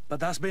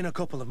 But that's been a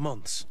couple of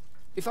months.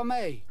 If I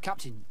may,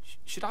 Captain,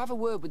 should I have a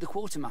word with the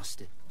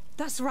quartermaster?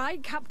 That's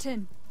right,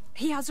 Captain.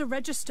 He has a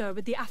register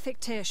with the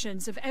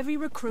affectations of every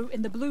recruit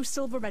in the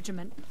Blue-Silver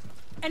Regiment.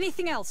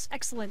 Anything else,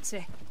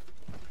 Excellency?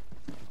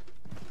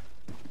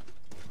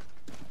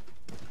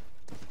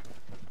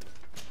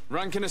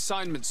 Rank and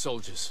assignment,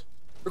 soldiers.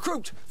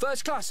 Recruit,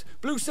 First Class,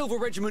 Blue-Silver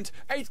Regiment,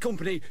 8th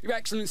Company, Your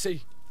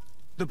Excellency.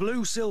 The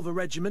Blue-Silver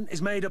Regiment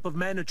is made up of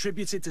men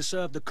attributed to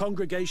serve the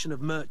Congregation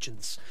of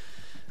Merchants.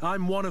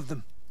 I'm one of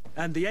them,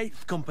 and the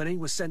 8th Company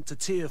was sent to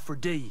Tyr for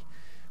D,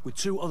 with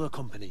 2 other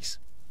companies.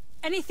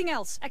 Anything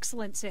else,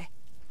 Excellency?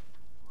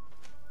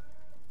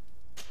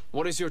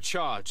 What is your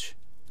charge?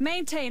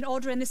 Maintain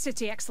order in the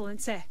city,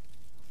 Excellency.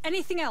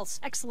 Anything else,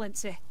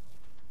 Excellency?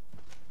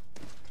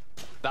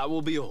 That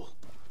will be all.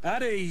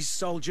 At ease,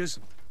 soldiers.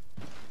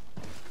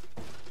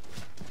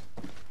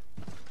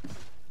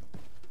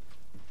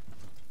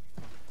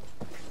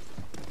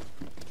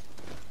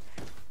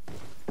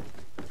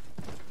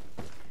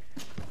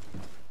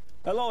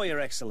 Hello, Your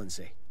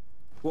Excellency.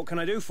 What can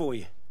I do for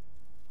you?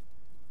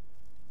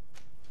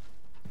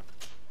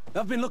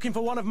 I've been looking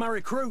for one of my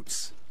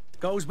recruits.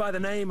 Goes by the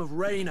name of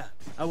Rayner.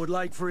 I would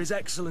like for His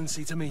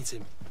Excellency to meet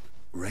him.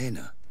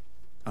 Rayner?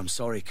 I'm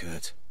sorry,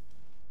 Kurt.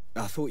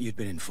 I thought you'd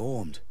been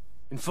informed.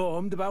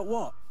 Informed about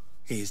what?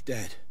 He is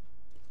dead.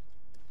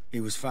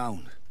 He was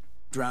found,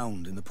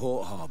 drowned in the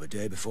port harbour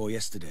day before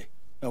yesterday.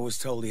 I was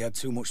told he had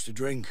too much to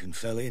drink and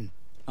fell in.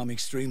 I'm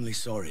extremely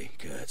sorry,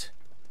 Kurt.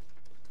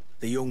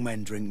 The young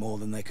men drink more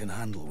than they can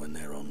handle when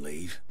they're on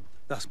leave.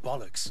 That's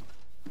bollocks.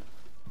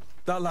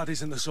 That lad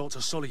isn't the sort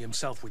to sully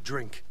himself with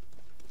drink.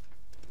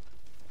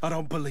 I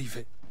don't believe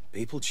it.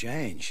 People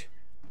change.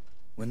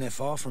 When they're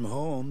far from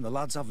home, the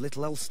lads have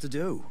little else to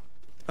do.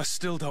 I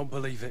still don't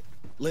believe it.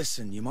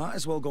 Listen, you might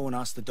as well go and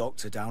ask the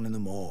doctor down in the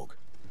morgue.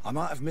 I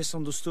might have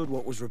misunderstood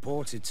what was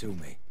reported to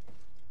me.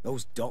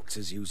 Those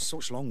doctors use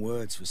such long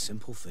words for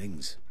simple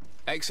things.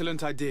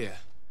 Excellent idea.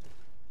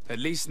 At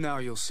least now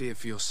you'll see it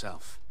for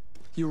yourself.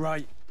 You're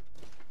right.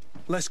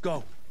 Let's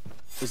go.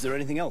 Is there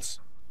anything else?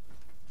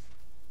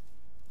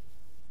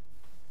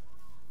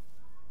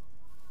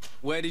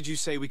 Where did you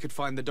say we could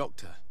find the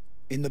doctor?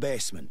 In the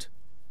basement.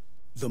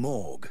 The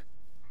morgue.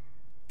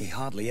 He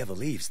hardly ever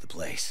leaves the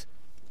place.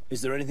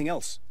 Is there anything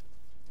else?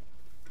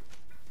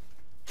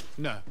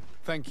 No,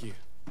 thank you.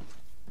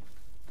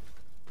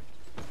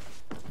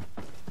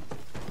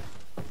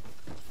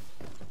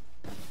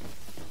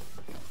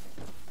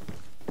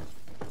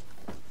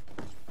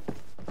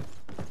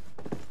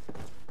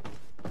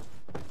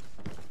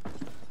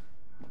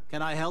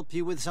 Can I help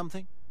you with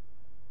something?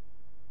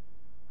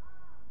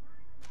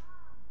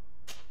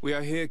 We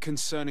are here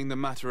concerning the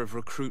matter of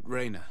recruit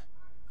Rayner.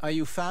 Are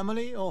you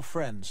family or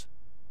friends?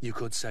 You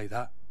could say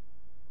that.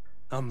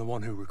 I'm the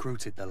one who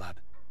recruited the lad.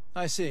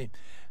 I see.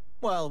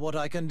 Well, what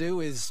I can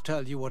do is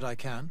tell you what I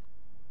can.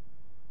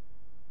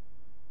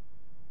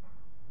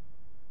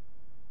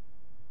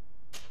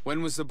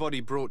 When was the body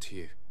brought to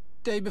you?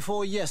 Day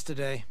before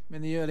yesterday,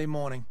 in the early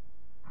morning.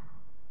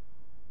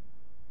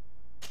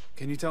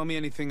 Can you tell me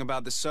anything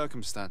about the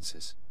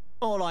circumstances?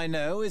 All I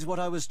know is what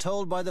I was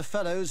told by the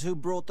fellows who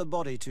brought the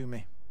body to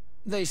me.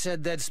 They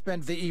said they'd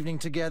spent the evening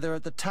together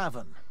at the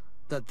tavern,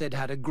 that they'd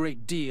had a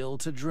great deal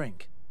to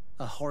drink.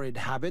 A horrid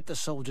habit the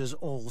soldiers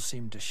all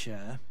seemed to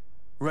share.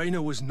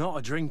 Rayner was not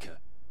a drinker.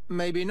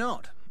 Maybe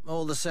not.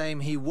 All the same,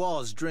 he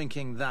was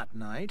drinking that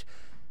night.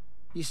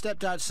 He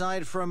stepped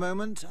outside for a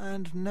moment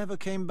and never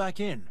came back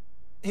in.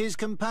 His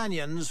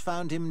companions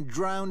found him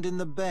drowned in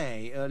the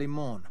bay early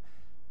morn,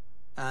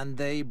 and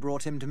they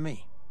brought him to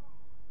me.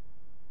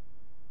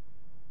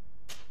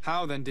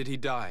 How then did he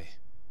die,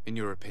 in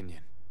your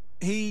opinion?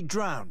 He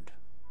drowned.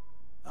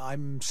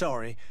 I'm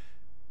sorry.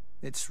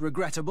 It's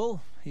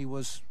regrettable. He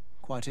was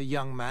quite a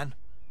young man.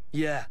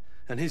 Yeah,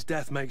 and his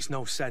death makes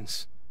no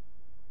sense.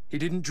 He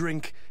didn't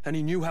drink, and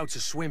he knew how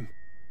to swim.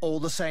 All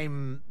the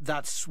same,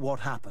 that's what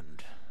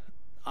happened.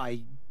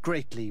 I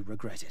greatly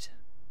regret it.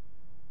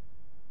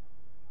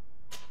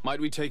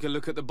 Might we take a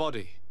look at the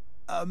body?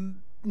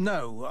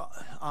 No,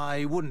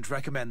 I wouldn't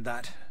recommend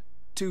that.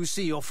 To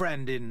see your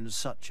friend in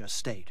such a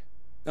state.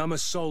 I'm a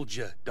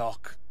soldier,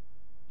 Doc.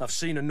 I've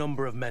seen a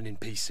number of men in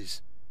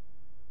pieces.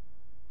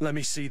 Let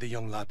me see the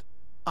young lad.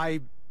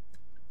 I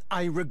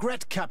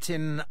regret,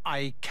 Captain.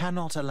 I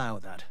cannot allow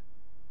that.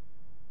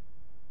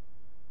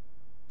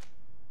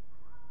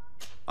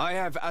 I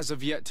have as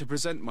of yet to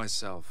present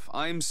myself.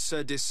 I'm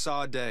Sir de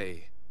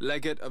Sardet,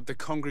 legate of the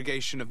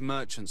Congregation of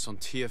Merchants on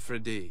Tir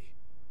Fredi.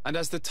 And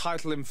as the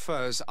title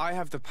infers, I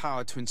have the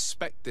power to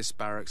inspect this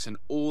barracks and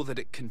all that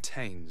it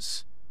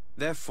contains.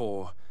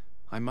 Therefore,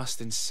 I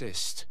must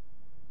insist.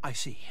 I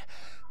see.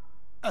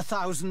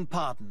 1,000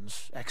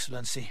 pardons,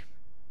 Excellency.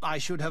 I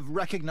should have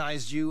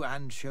recognized you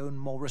and shown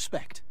more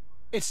respect.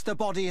 It's the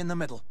body in the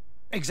middle.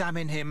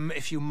 Examine him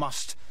if you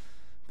must,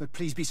 but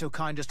please be so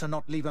kind as to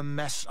not leave a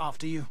mess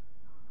after you.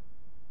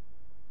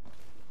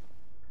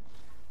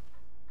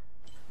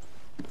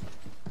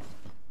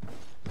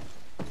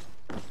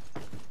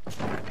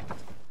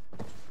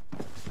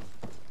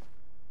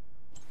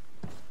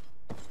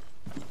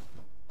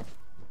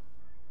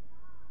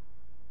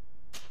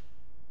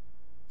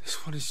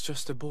 This one is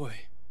just a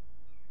boy.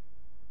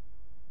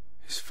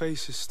 His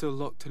face is still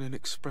locked in an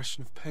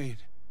expression of pain.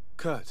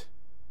 Kurt,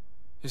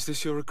 is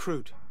this your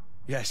recruit?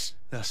 Yes,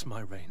 that's my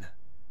Rayner.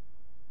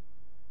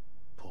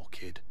 Poor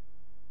kid.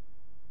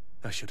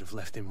 I should have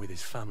left him with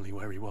his family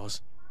where he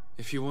was.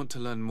 If you want to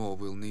learn more,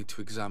 we'll need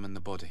to examine the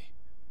body.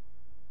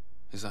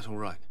 Is that all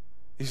right?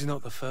 He's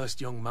not the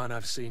first young man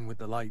I've seen with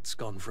the lights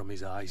gone from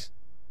his eyes.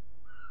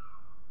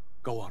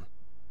 Go on.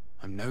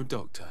 I'm no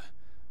doctor,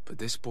 but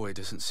this boy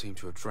doesn't seem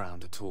to have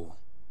drowned at all.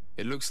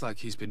 It looks like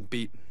he's been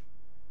beaten.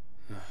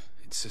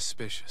 It's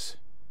suspicious.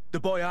 The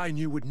boy I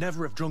knew would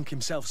never have drunk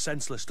himself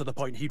senseless to the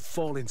point he'd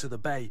fall into the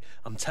bay,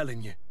 I'm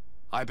telling you.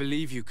 I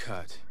believe you,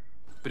 Kurt.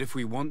 But if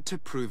we want to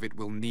prove it,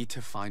 we'll need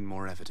to find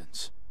more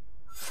evidence.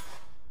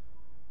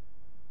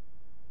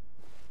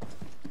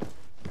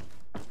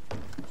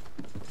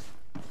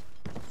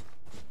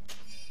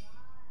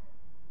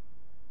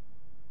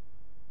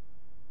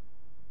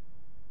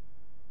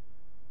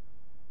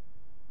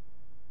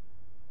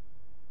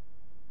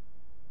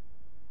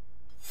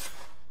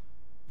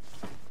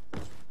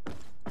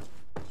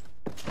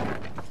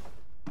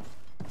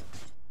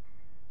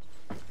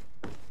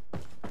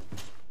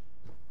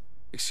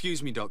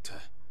 Excuse me, Doctor,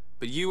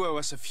 but you owe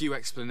us a few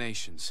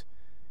explanations.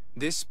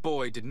 This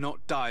boy did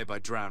not die by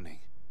drowning.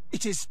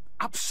 It is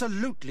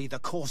absolutely the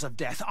cause of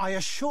death, I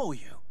assure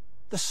you.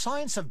 The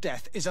science of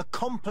death is a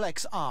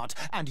complex art,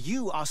 and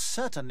you are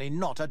certainly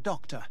not a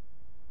doctor.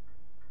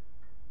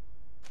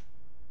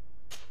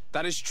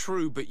 That is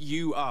true, but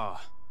you are.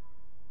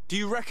 Do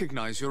you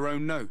recognize your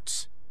own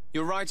notes?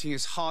 Your writing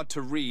is hard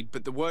to read,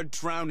 but the word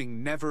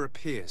drowning never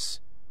appears.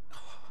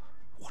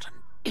 What an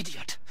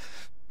idiot.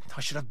 I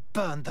should have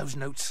burned those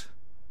notes.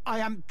 I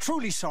am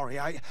truly sorry.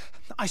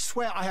 I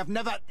swear I have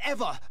never,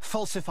 ever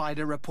falsified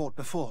a report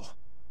before.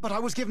 But I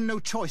was given no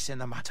choice in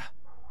the matter.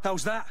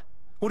 How's that?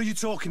 What are you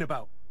talking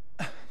about?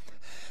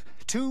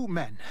 Two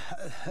men,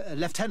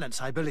 lieutenants,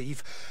 I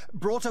believe,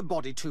 brought a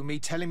body to me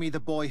telling me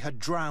the boy had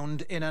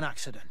drowned in an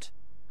accident.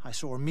 I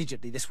saw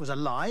immediately this was a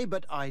lie,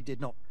 but I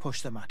did not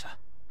push the matter.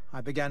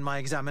 I began my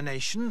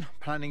examination,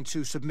 planning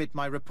to submit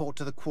my report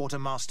to the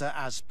quartermaster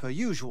as per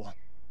usual.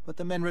 But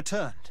the men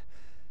returned.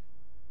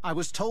 I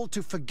was told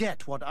to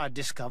forget what I'd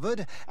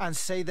discovered and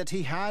say that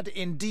he had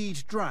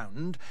indeed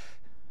drowned,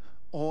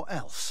 or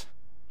else.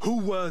 Who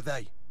were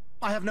they?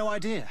 I have no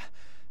idea.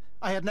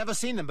 I had never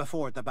seen them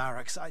before at the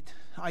barracks.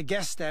 I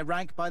guessed their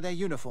rank by their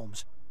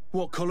uniforms.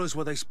 What colours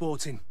were they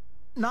sporting?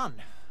 None.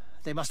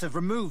 They must have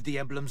removed the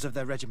emblems of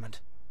their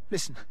regiment.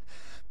 Listen,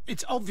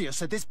 it's obvious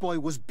that this boy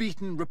was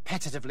beaten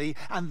repetitively,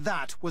 and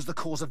that was the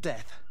cause of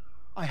death.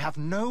 I have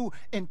no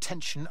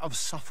intention of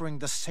suffering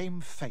the same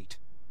fate.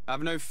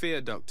 Have no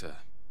fear, Doctor.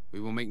 We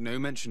will make no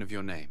mention of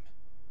your name.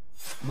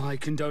 My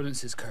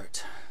condolences,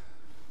 Kurt.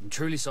 I'm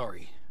truly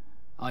sorry.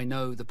 I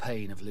know the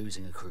pain of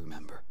losing a crew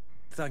member.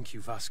 Thank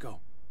you,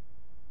 Vasco.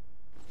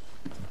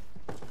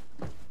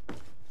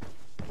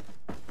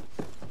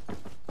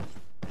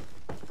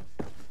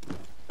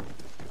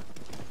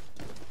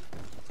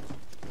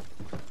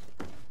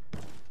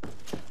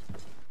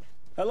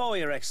 Hello,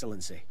 Your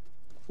Excellency.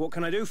 What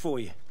can I do for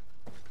you?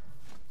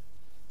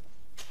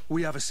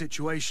 We have a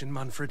situation,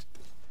 Manfred.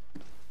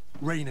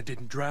 Rainer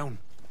didn't drown.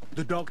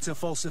 The doctor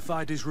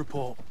falsified his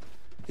report.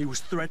 He was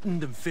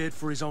threatened and feared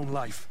for his own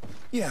life.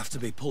 You have to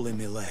be pulling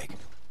me leg.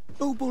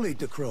 Who bullied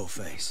the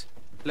crowface?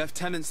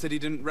 Lieutenants that he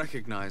didn't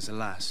recognize,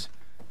 alas,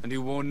 and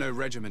who wore no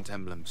regiment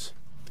emblems.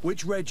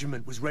 Which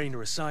regiment was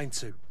Rainer assigned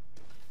to?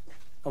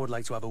 I would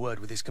like to have a word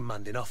with his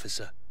commanding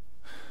officer.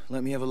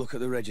 Let me have a look at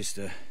the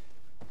register.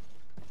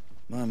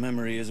 My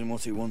memory isn't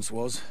what it once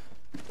was.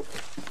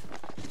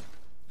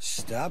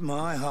 Stab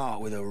my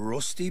heart with a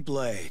rusty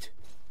blade.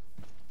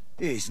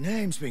 His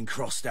name's been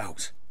crossed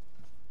out.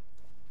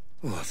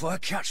 Oh, if I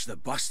catch the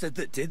bastard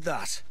that did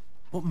that.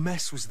 What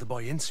mess was the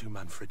boy into,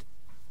 Manfred?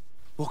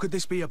 What could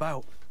this be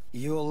about?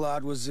 Your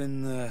lad was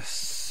in the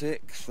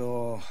 6th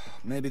or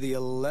maybe the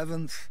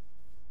 11th,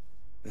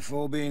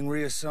 before being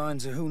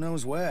reassigned to who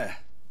knows where.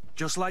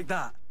 Just like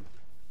that?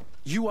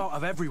 You out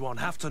of everyone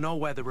have to know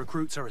where the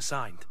recruits are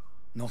assigned.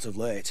 Not of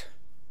late.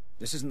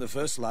 This isn't the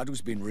first lad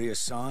who's been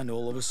reassigned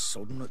all of a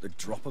sudden at the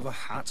drop of a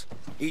hat.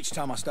 Each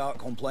time I start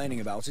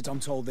complaining about it, I'm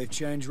told they've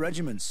changed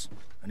regiments,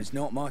 and it's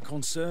not my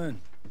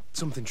concern.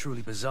 Something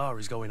truly bizarre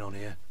is going on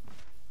here.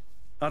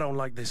 I don't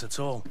like this at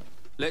all.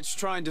 Let's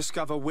try and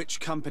discover which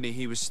company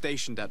he was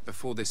stationed at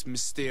before this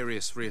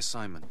mysterious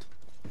reassignment.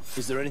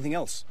 Is there anything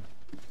else?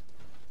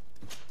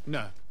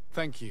 No,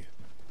 thank you.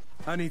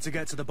 I need to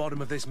get to the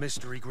bottom of this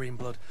mystery,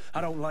 Greenblood.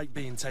 I don't like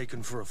being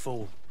taken for a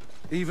fool.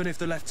 Even if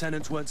the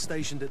lieutenants weren't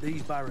stationed at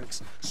these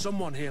barracks,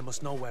 someone here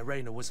must know where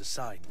Rainer was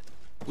assigned.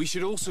 We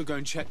should also go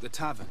and check the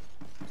tavern.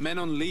 Men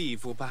on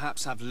leave will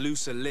perhaps have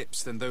looser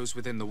lips than those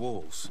within the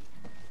walls.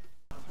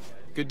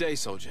 Good day,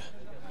 soldier.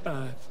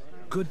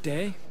 Good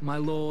day, my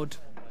lord.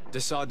 De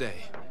Sardet,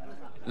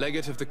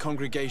 legate of the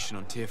congregation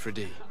on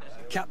Tirfredi.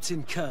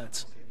 Captain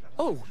Kurt.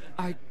 Oh,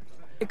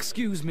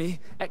 excuse me,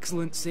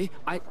 Excellency.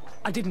 I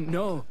didn't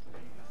know.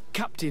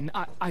 Captain,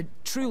 I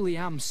truly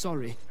am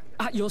sorry.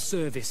 At your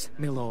service,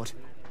 my lord.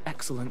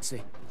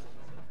 Excellency.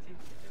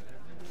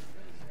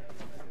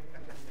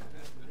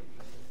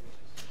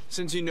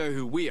 Since you know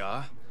who we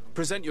are,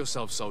 present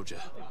yourself,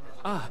 soldier.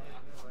 Ah,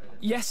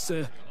 yes,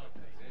 sir.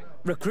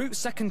 Recruit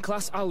 2nd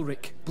Class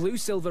Ulrich, Blue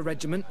Silver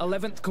Regiment,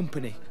 11th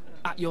Company.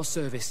 At your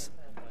service.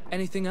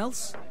 Anything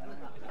else?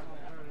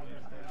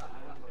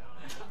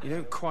 You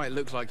don't quite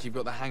look like you've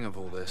got the hang of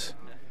all this.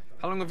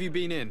 How long have you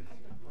been in?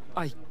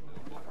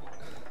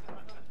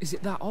 Is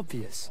it that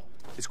obvious?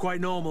 It's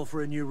quite normal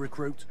for a new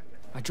recruit.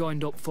 I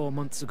joined up 4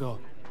 months ago.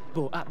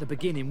 But at the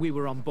beginning we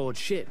were on board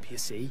ship, you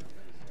see.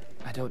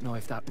 I don't know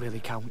if that really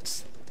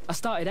counts. I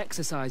started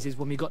exercises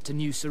when we got to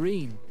New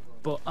Serene,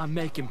 but I'm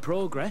making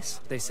progress,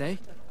 they say.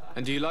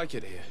 And do you like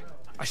it here?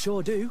 I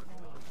sure do.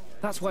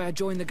 That's why I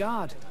joined the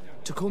Guard.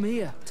 To come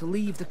here, to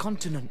leave the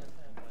continent.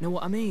 Know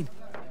what I mean?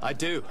 I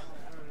do.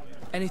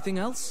 Anything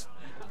else?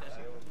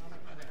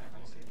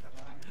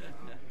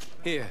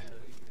 Here.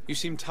 You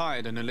seem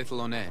tired and a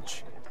little on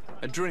edge.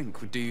 A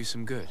drink would do you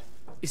some good.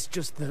 It's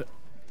just that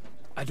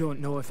I don't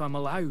know if I'm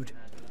allowed.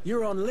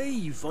 You're on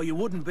leave, or you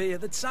wouldn't be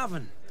at the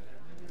tavern.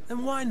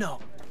 And why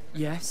not?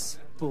 Yes,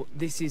 but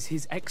this is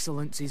His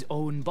Excellency's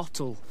own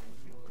bottle.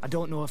 I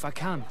don't know if I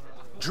can.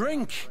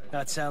 Drink,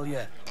 I tell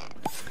you.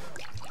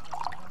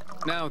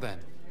 Now then,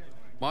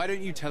 why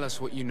don't you tell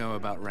us what you know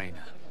about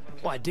Rayner?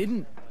 Well, I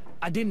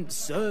didn't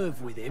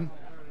serve with him.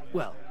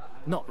 Well,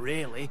 not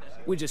really.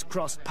 We just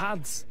crossed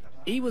paths.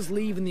 He was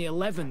leaving the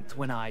 11th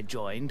when I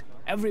joined.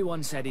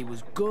 Everyone said he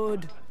was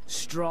good,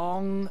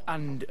 strong,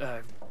 and,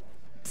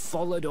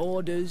 followed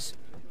orders.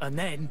 And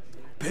then,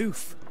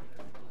 poof.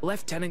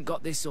 Lieutenant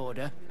got this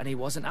order, and he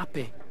wasn't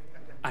happy.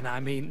 And I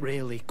mean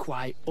really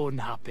quite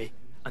unhappy.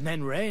 And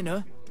then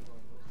Rayner,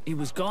 he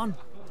was gone.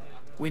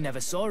 We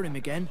never saw him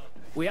again.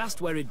 We asked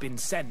where he'd been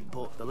sent,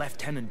 but the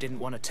lieutenant didn't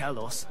want to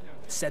tell us.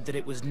 Said that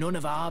it was none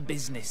of our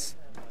business.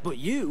 But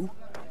you,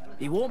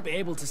 he won't be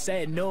able to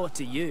say no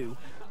to you.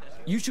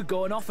 You should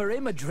go and offer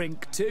him a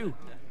drink too.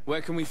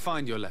 Where can we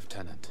find your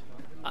lieutenant?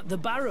 At the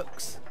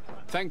barracks.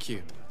 Thank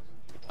you.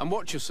 And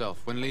watch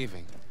yourself when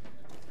leaving.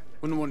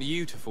 Wouldn't want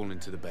you to fall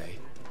into the bay.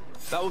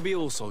 That will be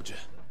all, soldier.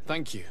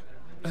 Thank you.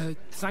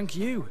 Thank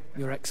you,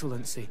 Your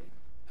Excellency.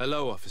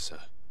 Hello, officer.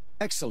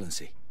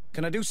 Excellency,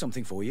 can I do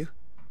something for you?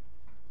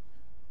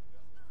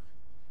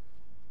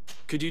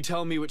 Could you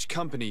tell me which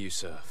company you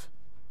serve?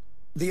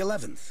 The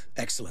 11th,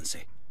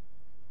 Excellency.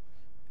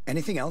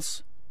 Anything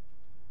else?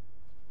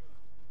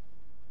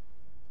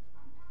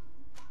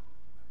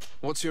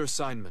 What's your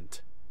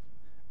assignment?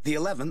 The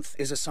 11th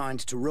is assigned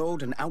to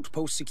road and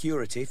outpost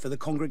security for the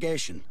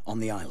congregation on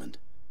the island.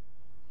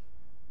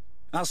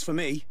 As for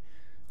me,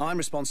 I'm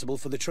responsible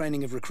for the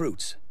training of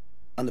recruits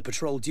and the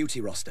patrol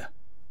duty roster.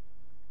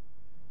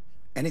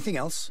 Anything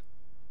else?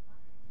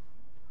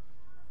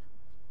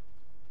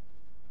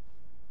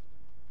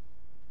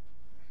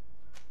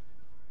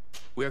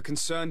 We are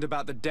concerned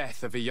about the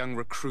death of a young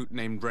recruit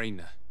named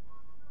Rayner.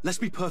 Let's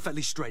be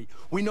perfectly straight.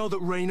 We know that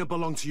Rayner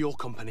belonged to your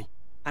company.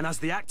 And as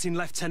the acting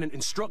lieutenant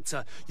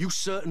instructor, you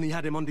certainly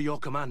had him under your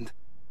command.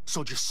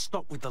 So just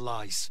stop with the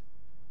lies.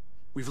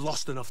 We've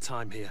lost enough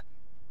time here.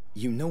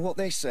 You know what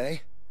they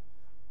say?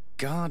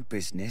 Guard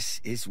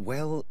business is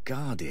well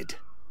guarded.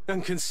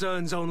 And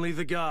concerns only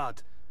the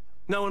guard.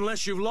 Now,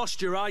 unless you've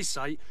lost your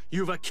eyesight,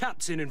 you've a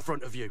captain in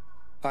front of you.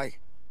 I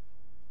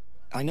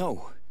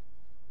know.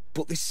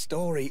 But this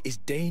story is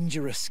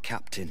dangerous,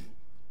 Captain.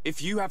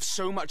 If you have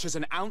so much as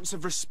an ounce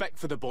of respect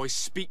for the boy,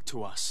 speak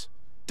to us.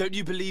 Don't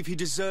you believe he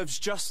deserves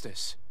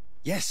justice?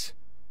 Yes,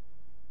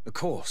 of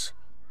course.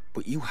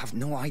 But you have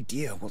no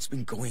idea what's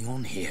been going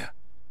on here.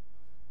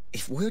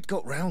 If word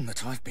got round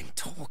that I've been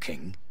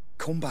talking,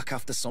 come back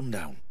after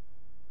sundown,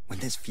 when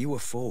there's fewer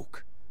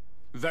folk.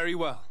 Very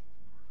well.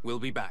 We'll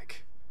be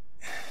back.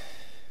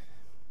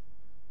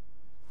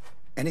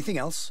 Anything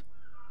else?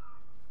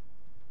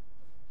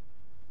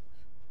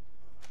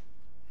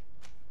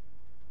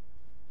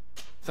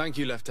 Thank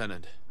you,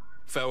 Lieutenant.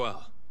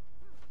 Farewell.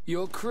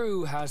 Your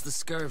crew has the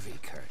scurvy,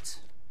 Kurt,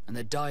 and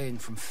they're dying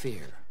from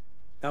fear.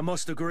 I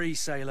must agree,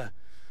 sailor,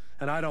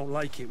 and I don't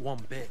like it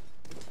one bit.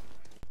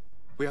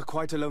 We are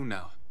quite alone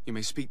now. You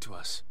may speak to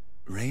us.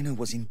 Rayner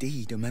was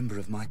indeed a member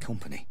of my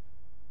company,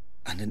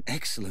 and an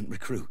excellent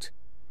recruit.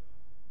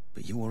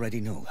 But you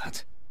already know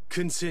that.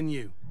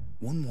 Continue.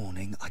 One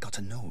morning, I got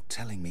a note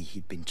telling me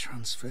he'd been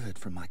transferred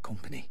from my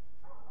company.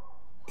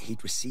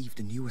 He'd received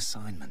a new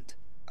assignment.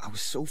 I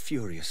was so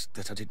furious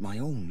that I did my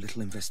own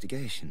little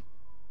investigation.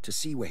 To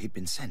see where he'd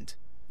been sent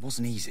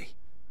wasn't easy.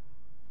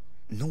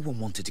 No one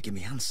wanted to give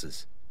me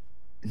answers.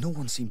 No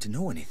one seemed to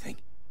know anything.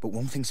 But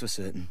one thing's for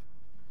certain.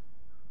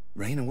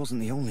 Rayner wasn't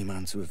the only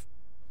man to have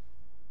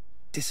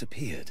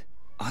disappeared.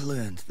 I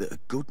learned that a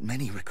good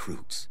many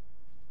recruits,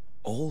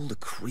 all the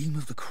cream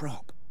of the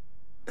crop,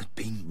 had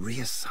been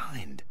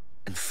reassigned.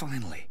 And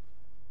finally,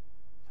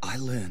 I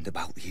learned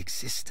about the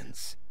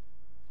existence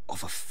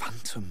of a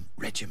phantom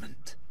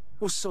regiment.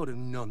 What sort of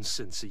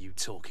nonsense are you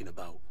talking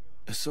about?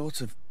 A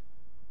sort of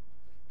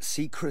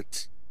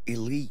secret,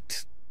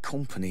 elite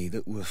company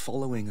that were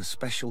following a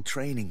special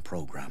training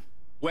program.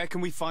 Where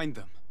can we find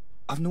them?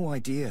 I've no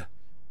idea.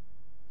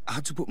 I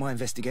had to put my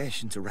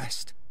investigation to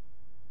rest.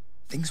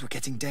 Things were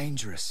getting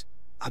dangerous.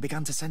 I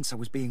began to sense I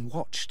was being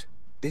watched.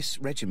 This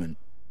regiment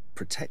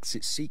protects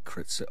its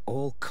secrets at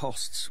all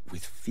costs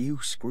with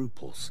few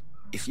scruples.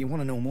 If you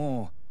want to know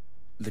more,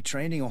 the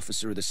training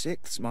officer of the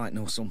 6th might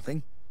know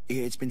something.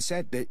 It's been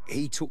said that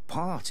he took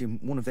part in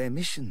one of their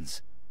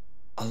missions,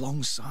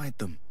 alongside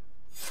them.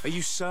 Are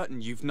you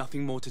certain you've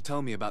nothing more to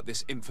tell me about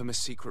this infamous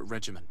secret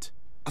regiment?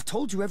 I've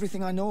told you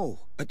everything I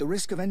know, at the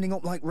risk of ending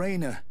up like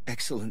Rayner,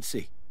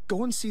 Excellency.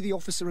 Go and see the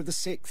officer of the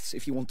 6th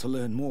if you want to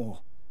learn more.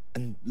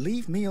 And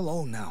leave me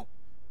alone now.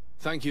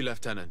 Thank you,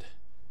 Lieutenant.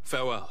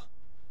 Farewell.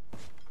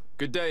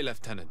 Good day,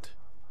 Lieutenant.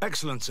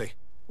 Excellency,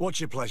 what's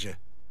your pleasure?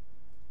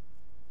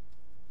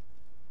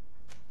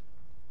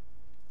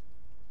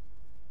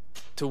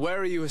 To where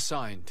are you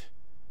assigned?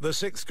 The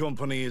 6th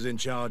Company is in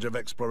charge of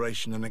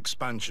exploration and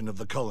expansion of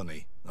the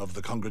colony of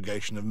the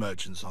Congregation of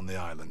Merchants on the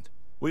island.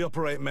 We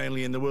operate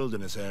mainly in the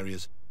wilderness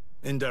areas,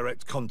 in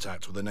direct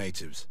contact with the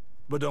natives.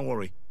 But don't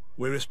worry,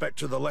 we respect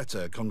to the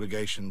letter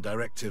Congregation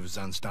directives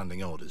and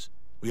standing orders.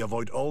 We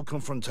avoid all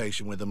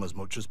confrontation with them as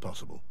much as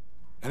possible.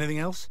 Anything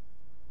else?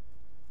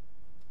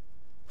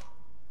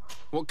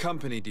 What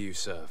company do you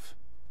serve?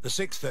 The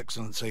 6th,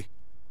 Excellency.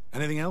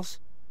 Anything else?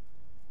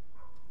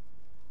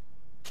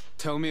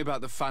 Tell me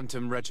about the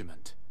Phantom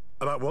Regiment.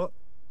 About what?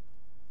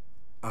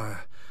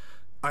 I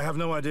have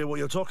no idea what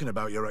you're talking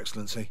about, Your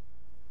Excellency.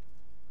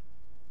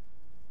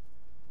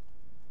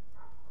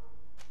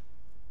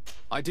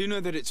 I do know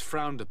that it's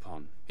frowned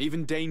upon,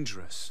 even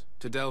dangerous,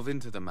 to delve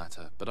into the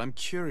matter, but I'm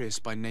curious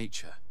by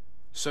nature.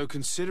 So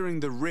considering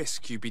the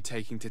risk you'd be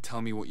taking to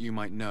tell me what you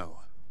might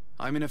know,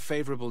 I'm in a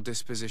favorable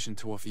disposition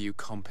to offer you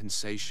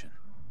compensation.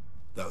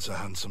 That's a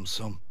handsome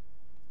sum.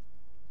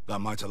 That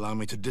might allow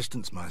me to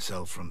distance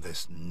myself from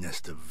this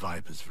nest of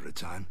vipers for a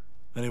time.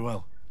 Very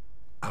well.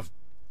 I've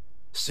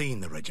seen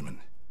the regiment.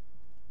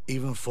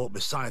 Even fought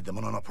beside them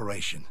on an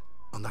operation.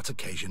 On that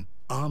occasion,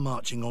 our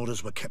marching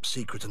orders were kept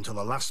secret until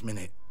the last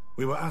minute.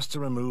 We were asked to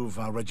remove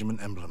our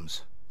regiment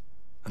emblems,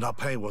 and our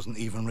pay wasn't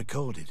even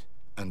recorded.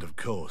 And of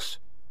course,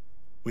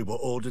 we were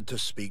ordered to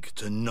speak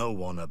to no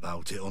one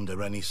about it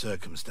under any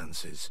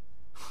circumstances.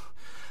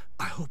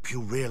 I hope you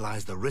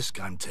realize the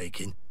risk I'm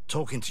taking,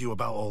 talking to you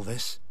about all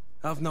this.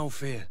 Have no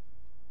fear.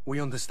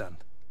 We understand.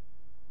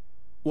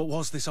 What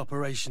was this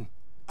operation?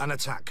 An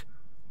attack.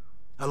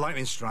 A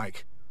lightning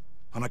strike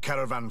on a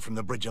caravan from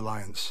the Bridge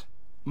Alliance.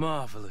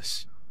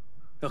 Marvelous.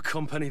 A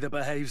company that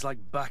behaves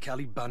like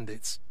back-alley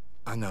bandits.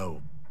 I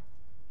know.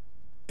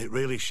 It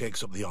really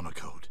shakes up the honor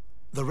code.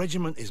 The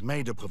regiment is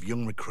made up of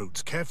young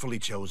recruits, carefully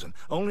chosen.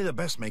 Only the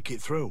best make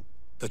it through.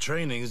 The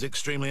training is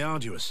extremely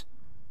arduous.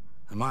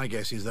 And my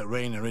guess is that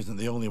Raynor isn't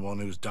the only one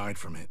who's died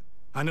from it.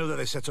 I know that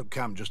they set up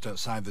camp just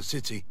outside the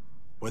city,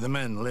 where the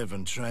men live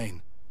and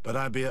train. But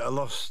I'd be at a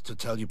loss to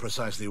tell you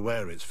precisely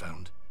where it's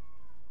found.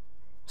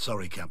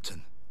 Sorry,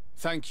 Captain.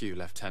 Thank you,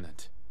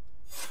 Lieutenant.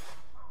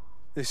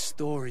 This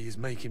story is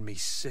making me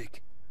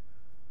sick.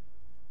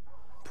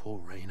 Poor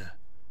Raynor.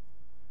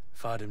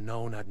 If I'd have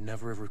known, I'd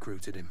never have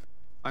recruited him.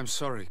 I'm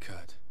sorry,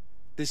 Kurt.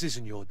 This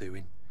isn't your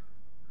doing.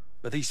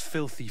 But these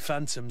filthy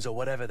phantoms, or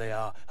whatever they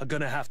are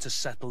gonna have to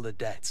settle the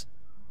debt.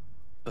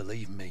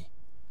 Believe me.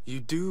 You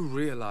do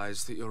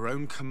realize that your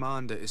own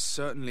commander is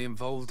certainly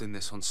involved in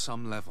this on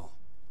some level.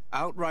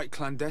 Outright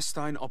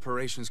clandestine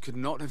operations could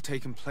not have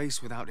taken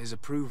place without his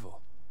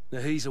approval.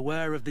 That he's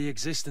aware of the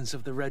existence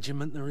of the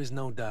regiment, there is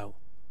no doubt.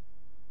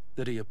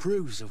 That he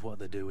approves of what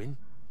they're doing.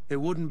 It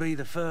wouldn't be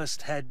the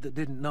first head that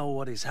didn't know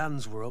what his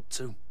hands were up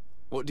to.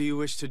 What do you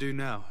wish to do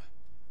now?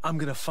 I'm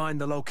gonna find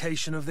the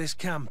location of this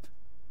camp.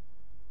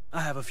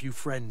 I have a few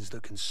friends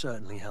that can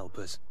certainly help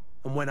us.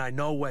 And when I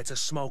know where to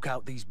smoke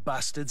out these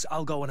bastards,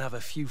 I'll go and have a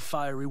few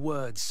fiery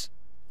words.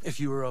 If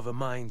you were of a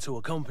mind to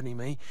accompany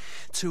me,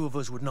 2 of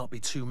us would not be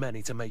too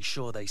many to make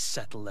sure they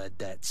settle their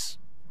debts.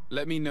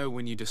 Let me know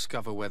when you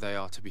discover where they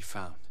are to be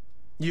found.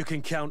 You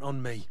can count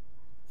on me.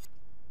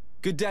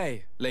 Good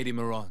day, Lady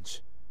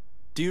Morange.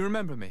 Do you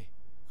remember me?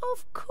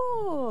 Of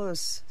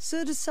course.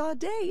 Sir de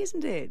Sardet,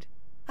 isn't it?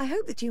 I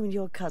hope that you and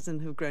your cousin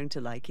have grown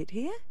to like it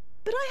here.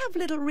 But I have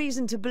little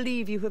reason to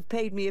believe you have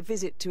paid me a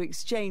visit to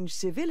exchange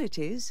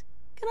civilities.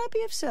 Can I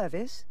be of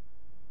service?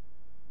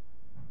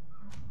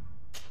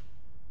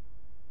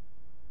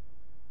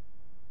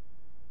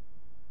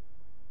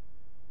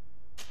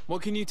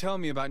 What can you tell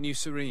me about New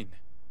Serene?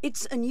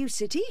 It's a new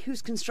city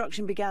whose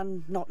construction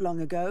began not long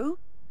ago.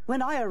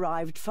 When I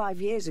arrived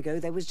 5 years ago,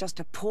 there was just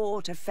a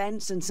port, a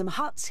fence, and some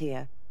huts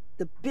here.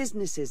 The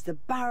businesses, the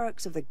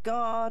barracks of the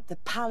guard, the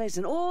palace,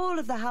 and all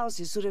of the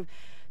houses sort of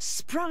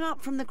sprung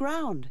up from the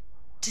ground.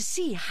 To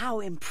see how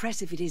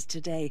impressive it is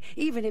today,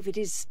 even if it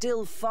is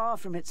still far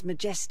from its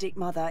majestic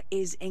mother,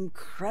 is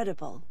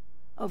incredible.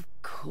 Of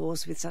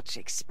course, with such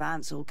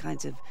expanse, all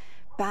kinds of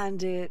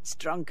bandits,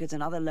 drunkards,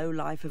 and other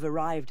lowlife have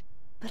arrived.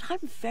 But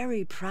I'm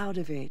very proud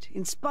of it,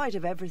 in spite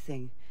of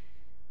everything.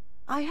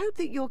 I hope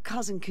that your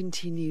cousin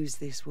continues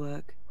this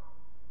work.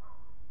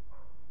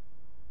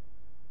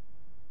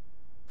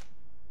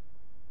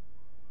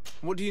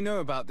 What do you know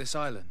about this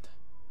island?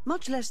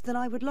 Much less than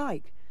I would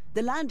like.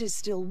 The land is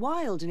still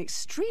wild and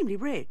extremely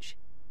rich.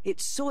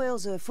 Its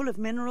soils are full of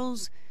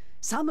minerals,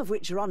 some of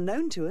which are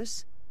unknown to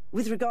us.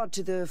 With regard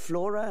to the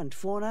flora and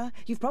fauna,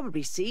 you've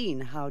probably seen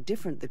how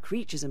different the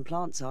creatures and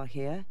plants are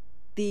here.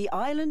 The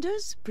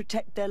islanders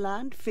protect their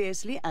land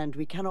fiercely, and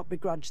we cannot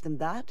begrudge them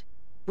that.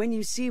 When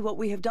you see what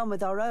we have done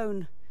with our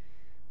own,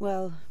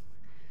 well,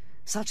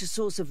 such a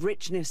source of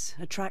richness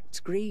attracts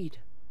greed.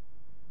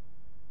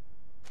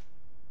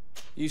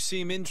 You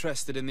seem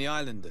interested in the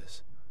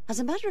islanders. As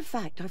a matter of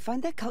fact, I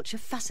find their culture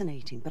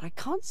fascinating, but I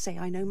can't say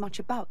I know much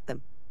about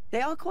them.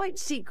 They are quite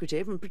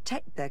secretive and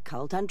protect their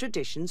cult and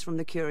traditions from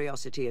the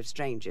curiosity of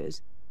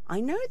strangers.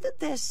 I know that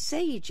their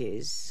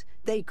sages,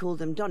 they call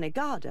them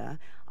Donegada,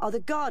 are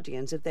the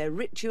guardians of their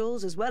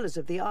rituals as well as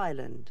of the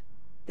island.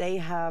 They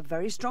have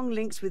very strong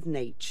links with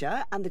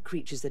nature and the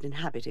creatures that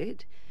inhabit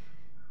it.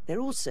 They're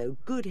also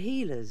good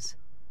healers.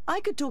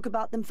 I could talk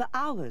about them for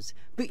hours,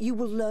 but you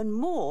will learn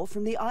more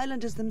from the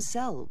islanders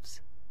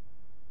themselves.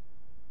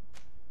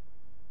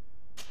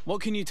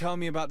 What can you tell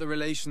me about the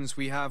relations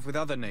we have with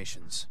other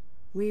nations?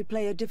 We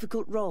play a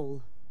difficult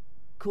role,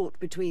 caught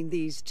between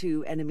these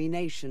two enemy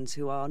nations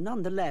who are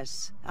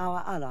nonetheless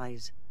our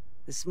allies.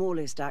 The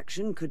smallest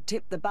action could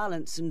tip the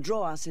balance and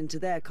draw us into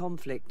their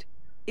conflict.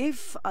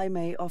 If I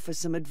may offer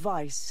some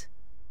advice,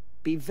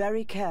 be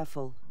very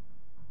careful.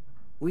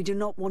 We do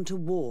not want a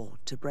war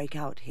to break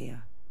out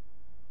here.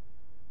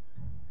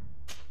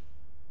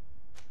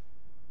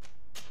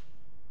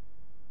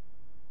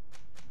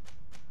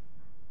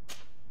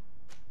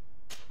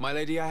 My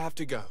lady, I have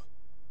to go.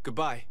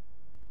 Goodbye.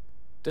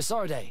 De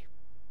Sardet,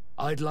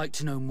 I'd like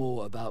to know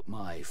more about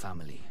my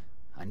family.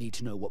 I need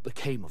to know what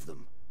became of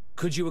them.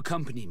 Could you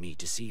accompany me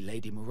to see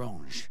Lady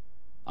Morange?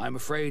 I'm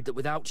afraid that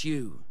without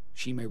you,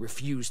 she may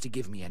refuse to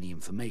give me any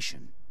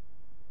information.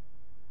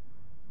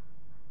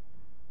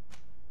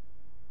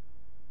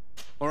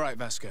 All right,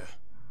 Vasco.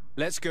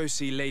 Let's go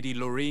see Lady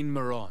Lorraine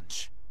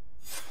Morange.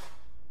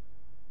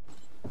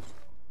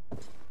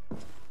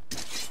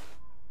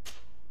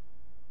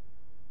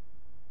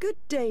 Good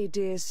day,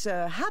 dear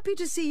sir. Happy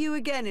to see you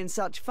again in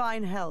such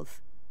fine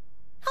health.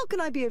 How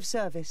can I be of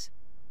service?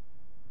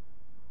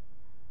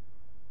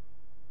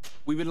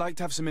 We would like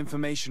to have some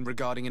information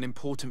regarding an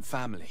important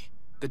family,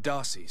 the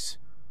Darcys.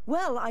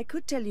 Well, I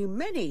could tell you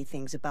many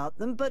things about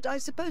them, but I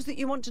suppose that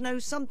you want to know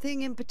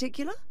something in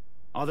particular?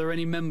 Are there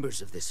any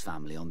members of this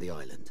family on the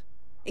island?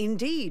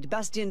 Indeed,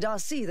 Bastien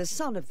Darcy, the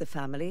son of the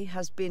family,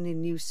 has been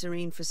in New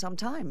Serene for some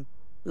time.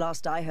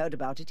 Last I heard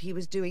about it, he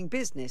was doing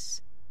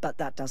business. But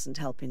that doesn't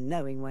help in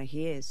knowing where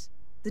he is.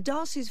 The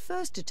Darcys'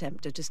 first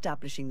attempt at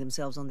establishing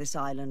themselves on this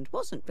island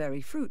wasn't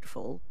very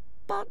fruitful,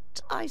 but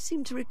I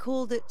seem to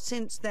recall that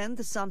since then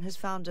the son has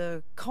found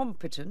a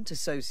competent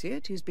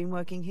associate who's been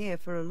working here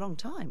for a long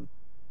time.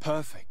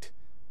 Perfect.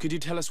 Could you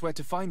tell us where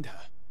to find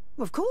her?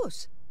 Of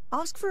course.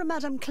 Ask for a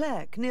Madame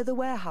Clerc near the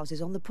warehouses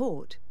on the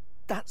port.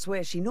 That's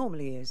where she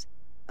normally is.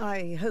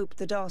 I hope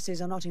the Darcys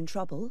are not in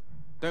trouble.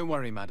 Don't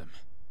worry, madam.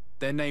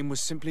 Their name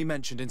was simply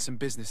mentioned in some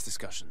business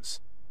discussions.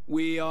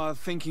 We are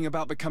thinking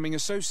about becoming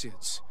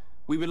associates.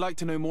 We would like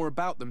to know more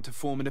about them to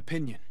form an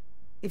opinion.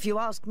 If you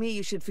ask me,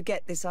 you should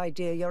forget this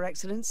idea, Your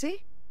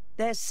Excellency.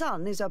 Their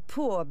son is a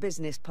poor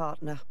business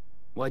partner.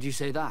 Why do you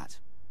say that?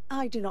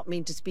 I do not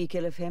mean to speak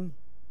ill of him.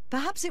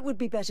 Perhaps it would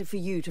be better for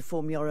you to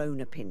form your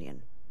own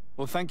opinion.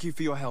 Well, thank you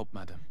for your help,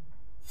 madam.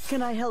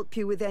 Can I help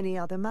you with any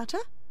other matter?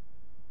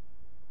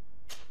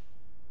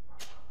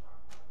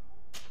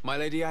 My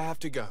lady, I have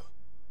to go.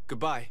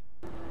 Goodbye.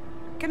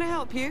 Can I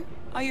help you?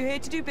 Are you here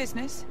to do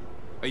business?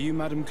 Are you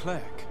Madame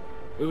Clerc?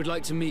 We would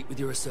like to meet with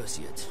your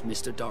associate,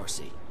 Mr.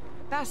 Darcy.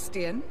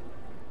 Bastien?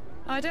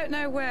 I don't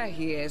know where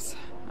he is.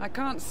 I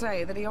can't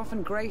say that he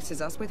often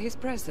graces us with his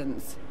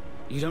presence.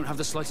 You don't have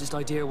the slightest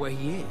idea where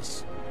he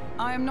is?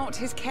 I am not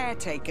his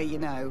caretaker, you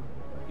know.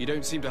 You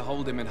don't seem to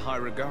hold him in high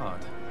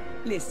regard.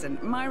 Listen,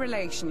 my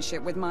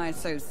relationship with my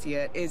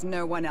associate is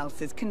no one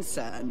else's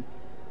concern.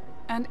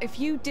 And if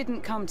you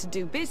didn't come to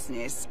do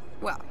business,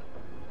 well...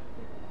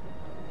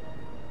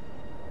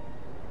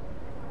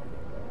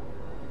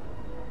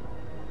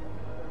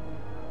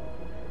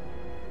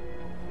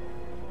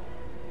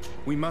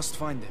 We must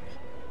find him.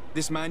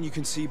 This man you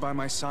can see by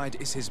my side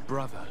is his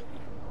brother.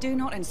 Do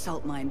not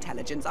insult my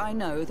intelligence. I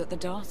know that the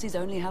Darcys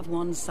only have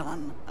one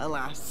son,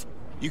 alas.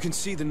 You can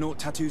see the Naught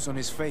tattoos on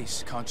his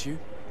face, can't you?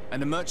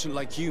 And a merchant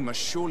like you must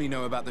surely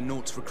know about the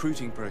Naught's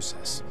recruiting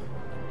process.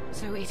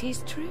 So it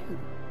is true.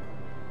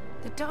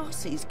 The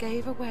Darcys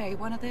gave away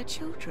one of their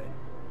children.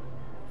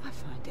 I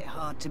find it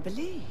hard to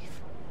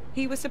believe.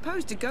 He was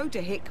supposed to go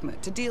to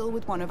Hikmet to deal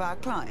with one of our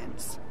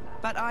clients,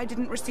 but I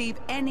didn't receive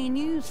any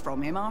news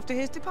from him after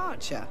his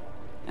departure.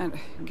 And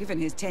given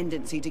his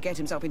tendency to get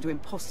himself into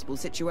impossible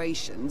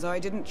situations, I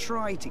didn't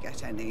try to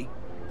get any.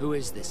 Who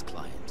is this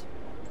client?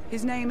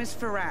 His name is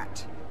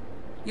Ferrat.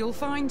 You'll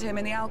find him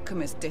in the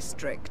Alchemist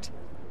district.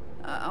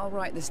 I'll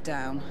write this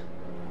down.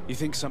 You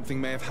think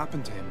something may have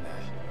happened to him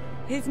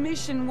there? His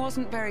mission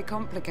wasn't very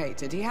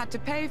complicated. He had to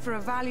pay for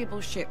a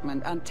valuable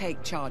shipment and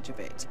take charge of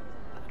it.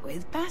 But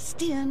with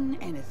Bastien,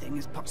 anything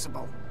is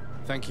possible.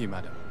 Thank you,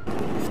 madam.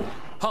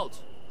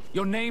 Halt!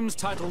 Your names,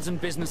 titles, and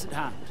business at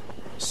hand.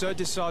 Sir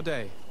de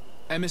Sardet,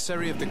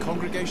 emissary of the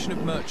Congregation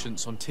of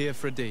Merchants on Tier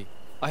Fredi.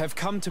 I have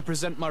come to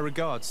present my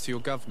regards to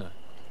your governor.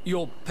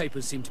 Your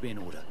papers seem to be in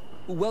order.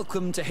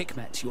 Welcome to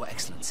Hikmet, Your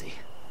Excellency.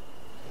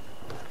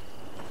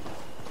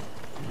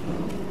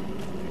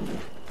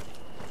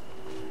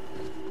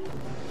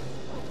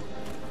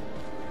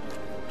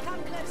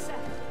 Come closer.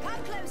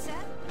 Come closer.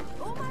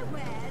 All my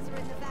wares are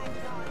in the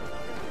vanguard.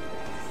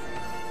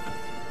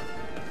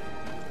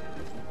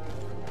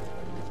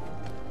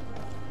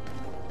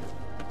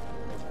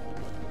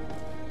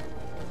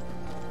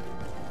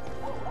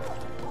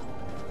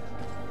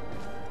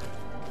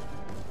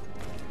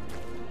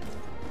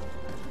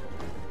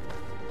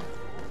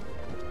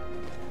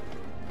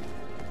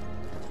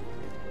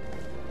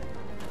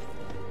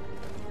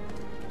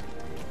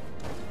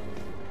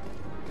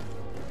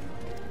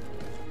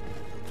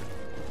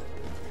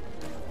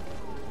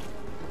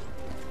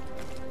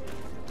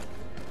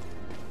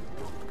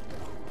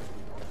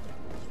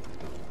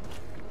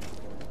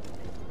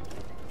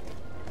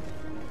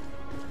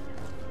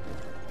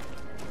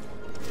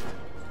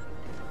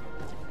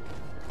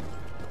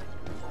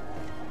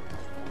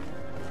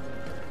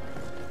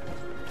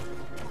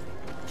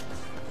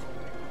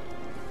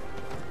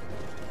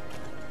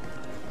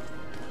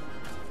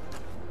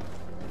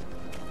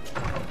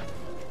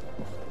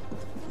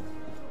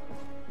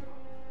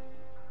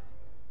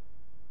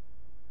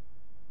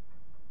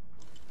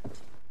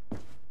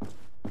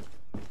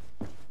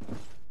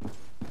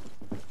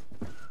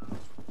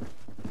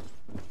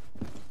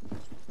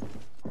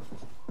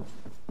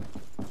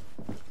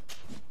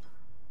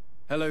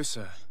 Hello,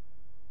 sir.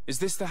 Is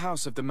this the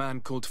house of the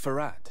man called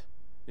Farad?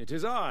 It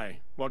is I.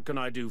 What can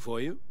I do for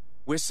you?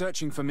 We're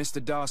searching for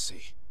Mr.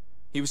 Darcy.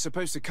 He was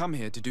supposed to come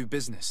here to do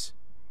business.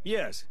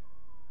 Yes.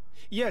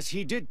 Yes,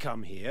 he did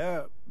come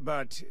here,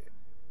 but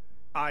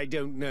I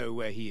don't know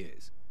where he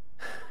is.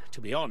 To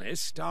be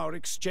honest, our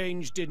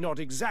exchange did not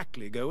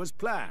exactly go as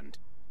planned.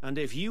 And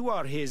if you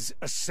are his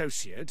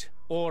associate,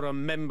 or a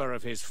member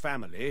of his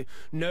family,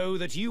 know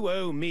that you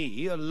owe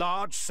me a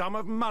large sum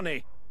of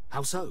money.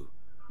 How so?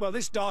 Well,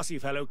 this Darcy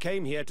fellow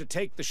came here to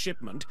take the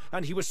shipment,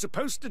 and he was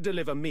supposed to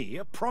deliver me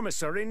a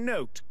promissory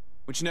note.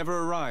 Which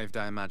never arrived,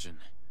 I imagine.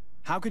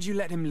 How could you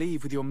let him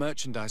leave with your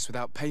merchandise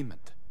without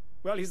payment?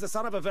 Well, he's the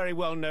son of a very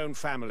well-known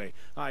family.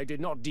 I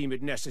did not deem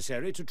it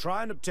necessary to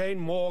try and obtain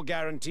more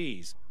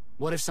guarantees.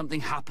 What if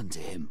something happened to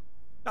him?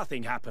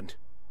 Nothing happened.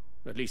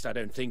 At least I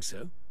don't think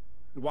so.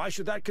 Why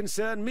should that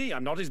concern me?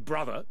 I'm not his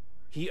brother.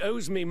 He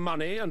owes me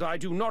money, and I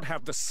do not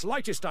have the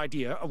slightest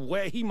idea of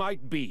where he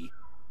might be.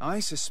 I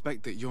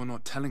suspect that you're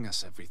not telling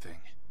us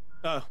everything.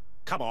 Oh,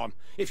 come on.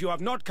 If you have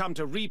not come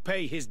to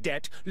repay his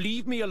debt,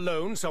 leave me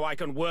alone so I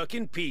can work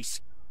in peace.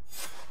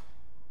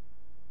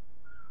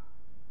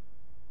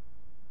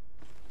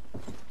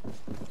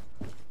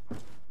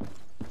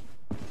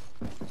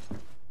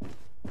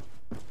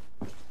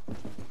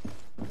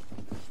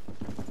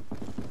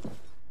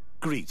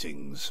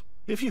 Greetings.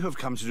 If you have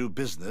come to do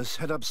business,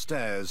 head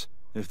upstairs,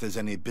 if there's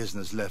any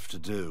business left to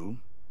do.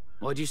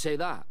 Why'd you say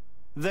that?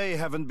 They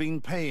haven't been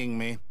paying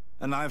me,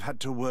 and I've had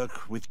to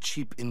work with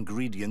cheap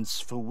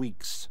ingredients for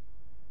weeks.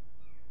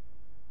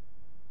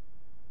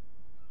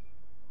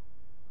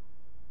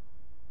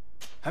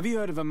 Have you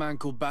heard of a man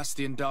called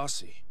Bastian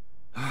Darcy?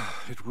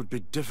 It would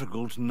be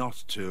difficult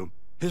not to.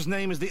 His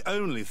name is the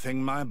only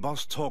thing my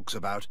boss talks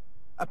about.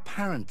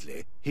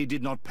 Apparently, he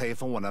did not pay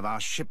for one of our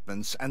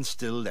shipments and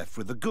still left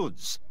with the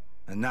goods.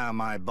 And now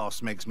my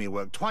boss makes me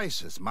work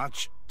twice as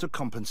much to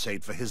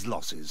compensate for his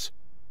losses.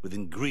 With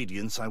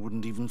ingredients I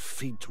wouldn't even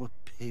feed to a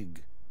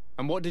pig.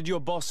 And what did your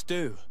boss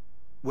do?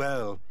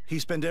 Well, he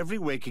spent every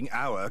waking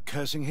hour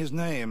cursing his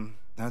name.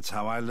 That's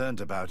how I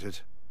learned about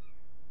it.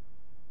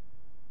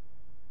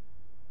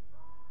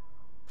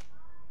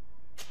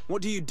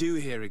 What do you do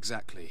here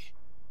exactly?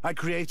 I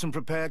create and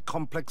prepare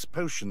complex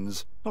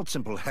potions. Not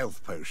simple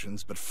health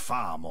potions, but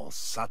far more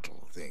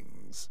subtle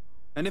things.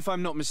 And if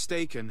I'm not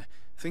mistaken,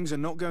 things are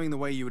not going the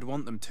way you would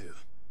want them to.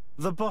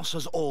 The boss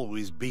has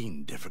always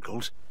been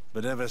difficult,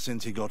 but ever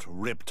since he got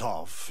ripped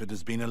off, it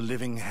has been a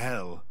living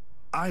hell.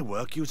 I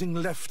work using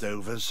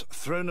leftovers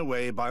thrown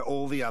away by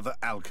all the other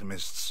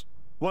alchemists,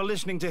 while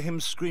listening to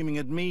him screaming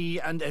at me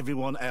and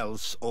everyone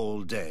else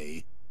all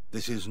day.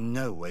 This is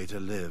no way to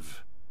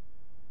live.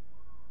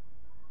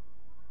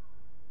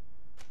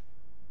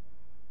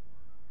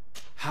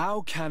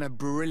 How can a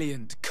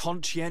brilliant,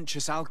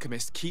 conscientious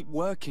alchemist keep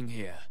working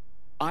here?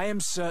 I am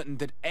certain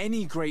that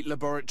any great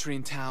laboratory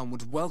in town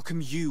would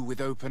welcome you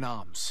with open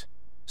arms.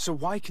 So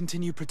why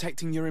continue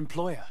protecting your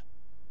employer?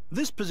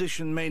 This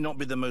position may not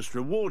be the most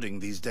rewarding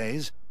these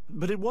days,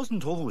 but it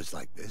wasn't always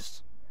like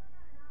this.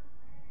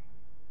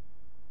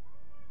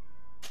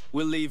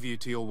 We'll leave you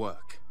to your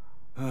work.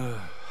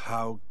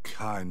 How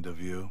kind of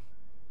you.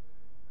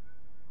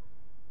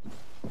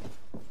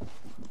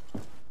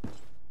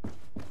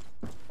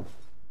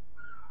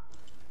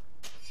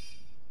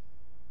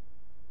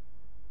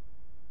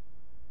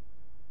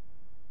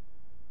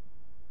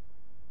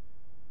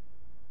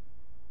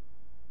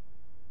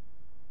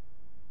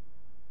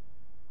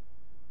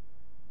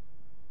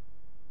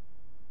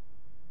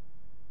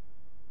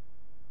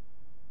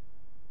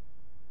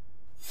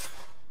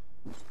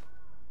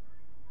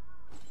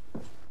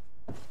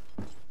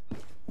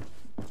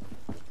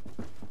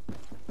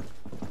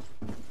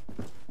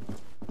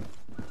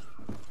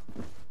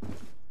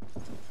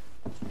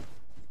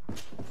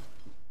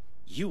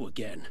 You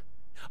again.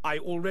 I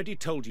already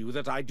told you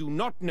that I do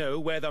not know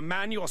where the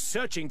man you're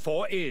searching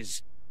for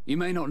is. You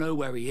may not know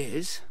where he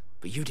is,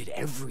 but you did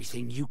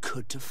everything you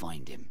could to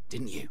find him,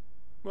 didn't you?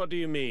 What do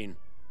you mean?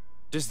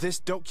 Does this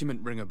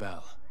document ring a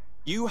bell?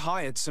 You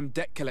hired some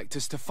debt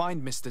collectors to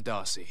find Mr.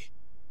 Darcy.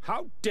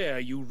 How dare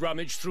you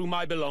rummage through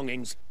my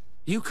belongings?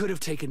 You could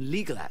have taken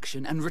legal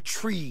action and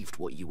retrieved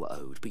what you were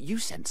owed, but you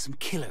sent some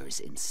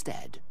killers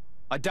instead.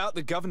 I doubt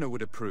the governor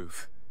would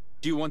approve.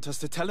 Do you want us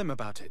to tell him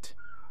about it?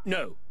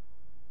 No.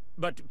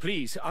 But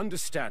please,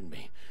 understand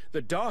me.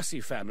 The Darcy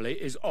family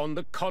is on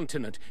the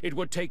continent. It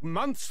would take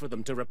months for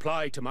them to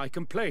reply to my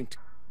complaint.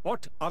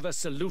 What other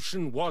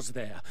solution was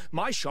there?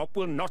 My shop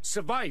will not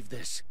survive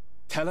this.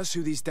 Tell us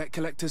who these debt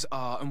collectors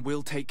are and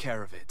we'll take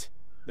care of it.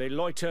 They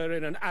loiter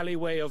in an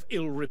alleyway of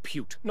ill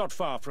repute, not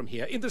far from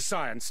here, in the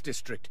Science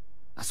District.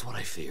 That's what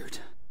I feared.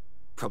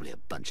 Probably a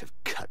bunch of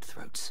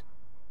cutthroats.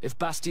 If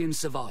Bastian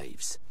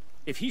survives...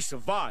 If he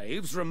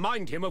survives,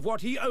 remind him of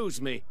what he owes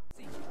me.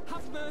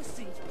 Have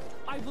mercy.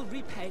 I will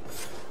repay.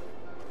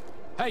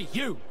 Hey,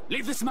 you!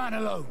 Leave this man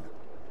alone!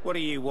 What do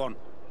you want?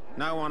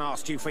 No one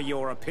asked you for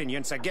your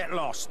opinion, so get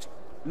lost.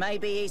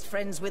 Maybe he's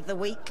friends with the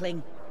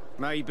weakling.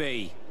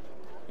 Maybe.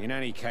 In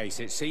any case,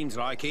 it seems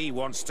like he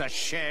wants to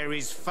share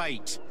his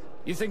fate.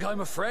 You think I'm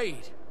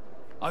afraid?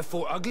 I've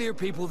fought uglier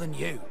people than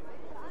you.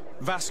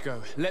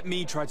 Vasco, let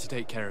me try to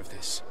take care of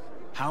this.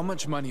 How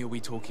much money are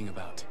we talking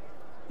about?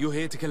 You're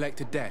here to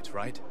collect a debt,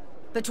 right?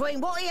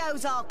 Between what he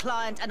owes our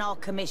client and our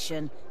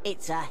commission,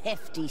 it's a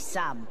hefty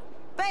sum.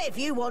 But if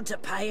you want to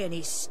pay in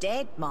his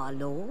stead, my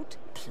lord,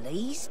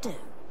 please do.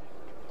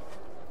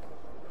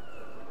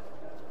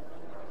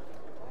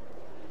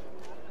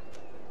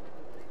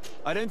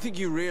 I don't think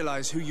you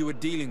realize who you are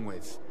dealing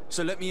with,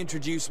 so let me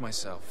introduce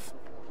myself.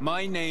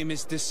 My name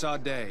is de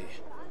Sardet.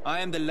 I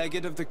am the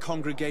legate of the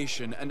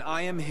congregation, and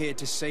I am here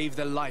to save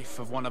the life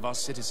of one of our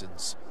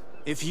citizens.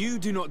 If you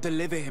do not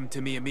deliver him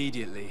to me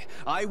immediately,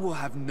 I will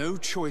have no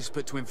choice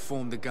but to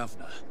inform the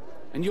governor.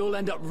 And you'll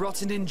end up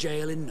rotting in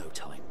jail in no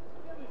time.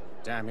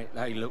 Damn it,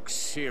 they look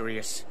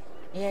serious.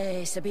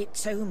 Yes, a bit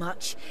too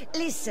much.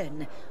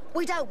 Listen,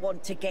 we don't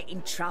want to get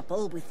in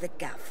trouble with the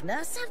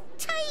governor, so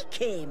take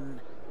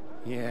him.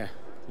 Yeah,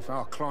 if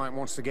our client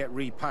wants to get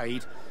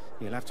repaid,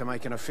 he'll have to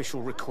make an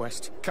official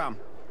request. Come.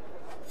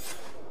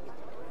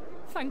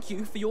 Thank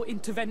you for your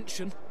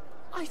intervention.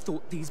 I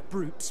thought these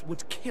brutes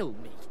would kill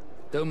me.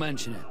 Don't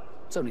mention it.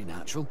 It's only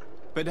natural.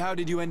 But how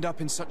did you end up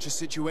in such a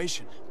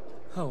situation?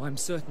 Oh, I'm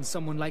certain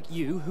someone like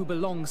you, who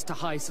belongs to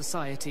high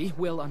society,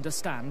 will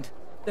understand.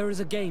 There is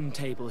a game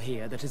table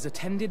here that is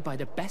attended by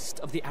the best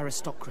of the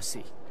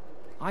aristocracy.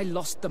 I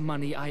lost the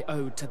money I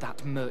owed to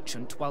that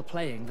merchant while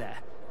playing there.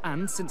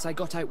 And since I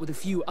got out with a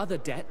few other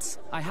debts,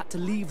 I had to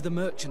leave the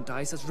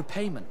merchandise as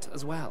repayment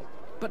as well.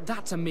 But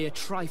that's a mere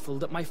trifle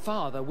that my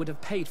father would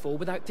have paid for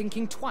without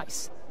thinking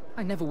twice.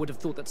 I never would have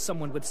thought that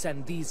someone would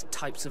send these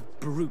types of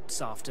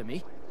brutes after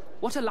me.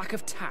 What a lack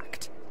of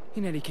tact.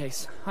 In any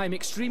case, I am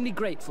extremely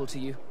grateful to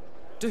you.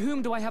 To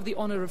whom do I have the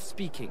honor of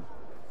speaking?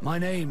 My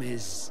name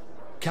is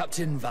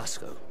Captain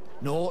Vasco.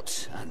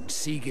 Naught and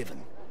Sea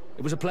Given.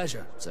 It was a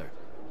pleasure, sir.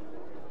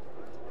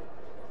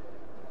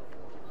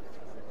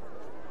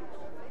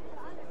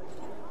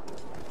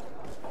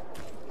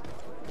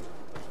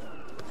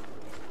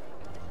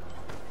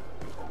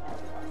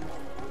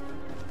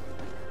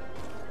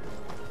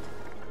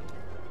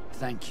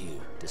 Thank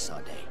you, de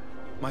Sardet.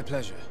 My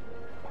pleasure.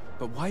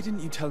 But why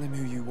didn't you tell him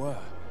who you were?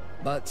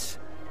 But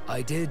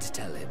I did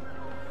tell him.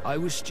 I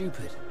was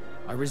stupid.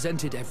 I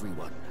resented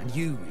everyone, and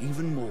you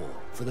even more,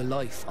 for the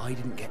life I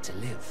didn't get to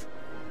live.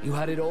 You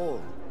had it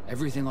all,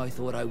 everything I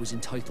thought I was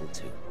entitled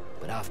to.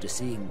 But after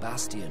seeing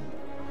Bastion,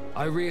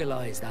 I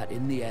realized that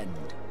in the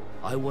end,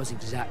 I was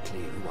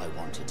exactly who I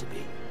wanted to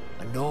be.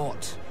 A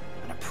naught,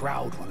 and a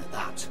proud one at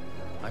that.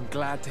 I'm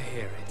glad to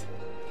hear it.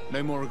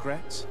 No more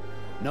regrets?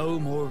 No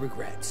more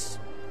regrets.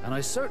 And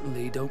I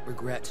certainly don't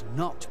regret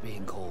not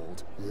being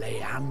called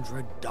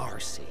Leandra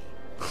Darcy.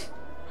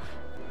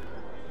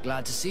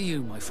 Glad to see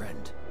you, my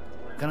friend.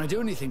 Can I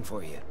do anything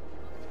for you?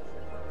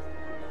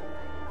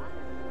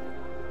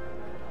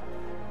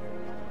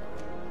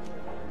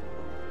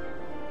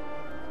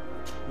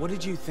 What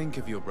did you think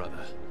of your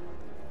brother?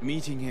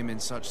 Meeting him in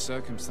such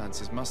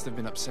circumstances must have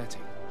been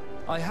upsetting.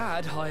 I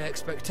had high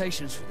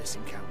expectations for this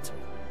encounter.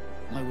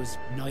 I was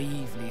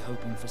naively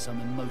hoping for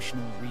some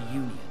emotional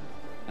reunion,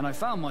 and I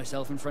found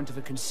myself in front of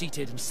a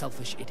conceited and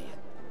selfish idiot.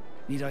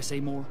 Need I say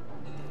more?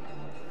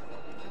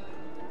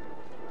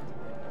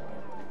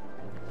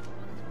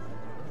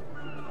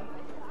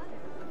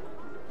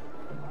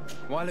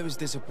 While it was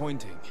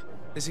disappointing,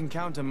 this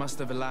encounter must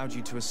have allowed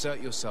you to assert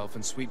yourself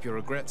and sweep your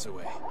regrets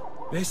away.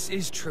 This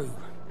is true,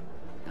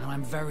 and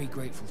I'm very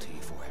grateful to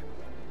you for it.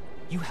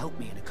 You helped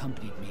me and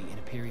accompanied me in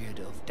a period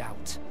of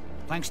doubt.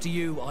 Thanks to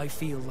you, I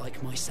feel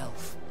like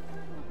myself.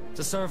 It's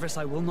a service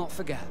I will not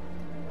forget.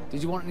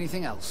 Did you want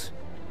anything else?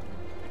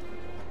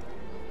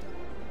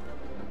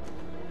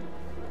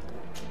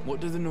 What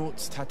do the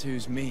Naught's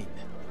tattoos mean?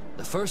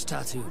 The first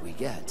tattoo we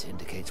get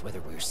indicates whether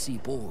we're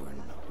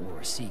sea-born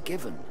or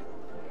sea-given.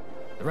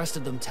 The rest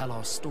of them tell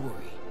our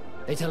story.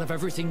 They tell of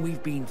everything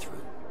we've been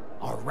through,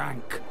 our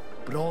rank,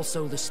 but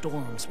also the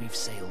storms we've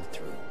sailed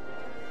through.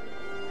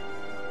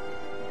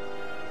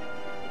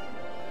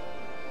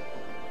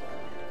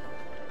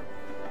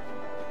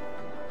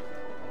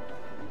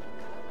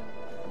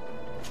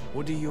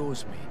 What do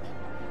yours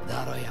mean?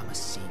 That I am a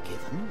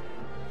sea-given.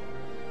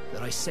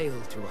 That I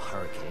sailed through a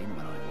hurricane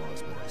when I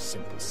was but a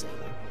simple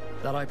sailor.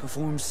 That I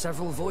performed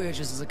several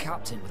voyages as a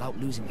captain without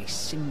losing a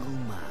single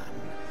man.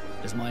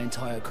 Does my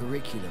entire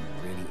curriculum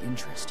really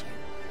interest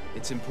you?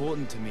 It's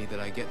important to me that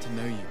I get to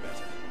know you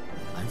better.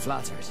 I'm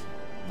flattered,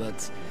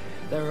 but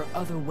there are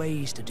other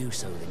ways to do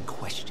so than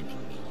questioning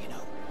me, you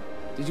know.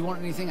 Did you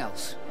want anything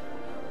else?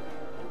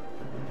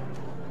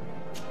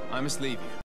 I must leave you.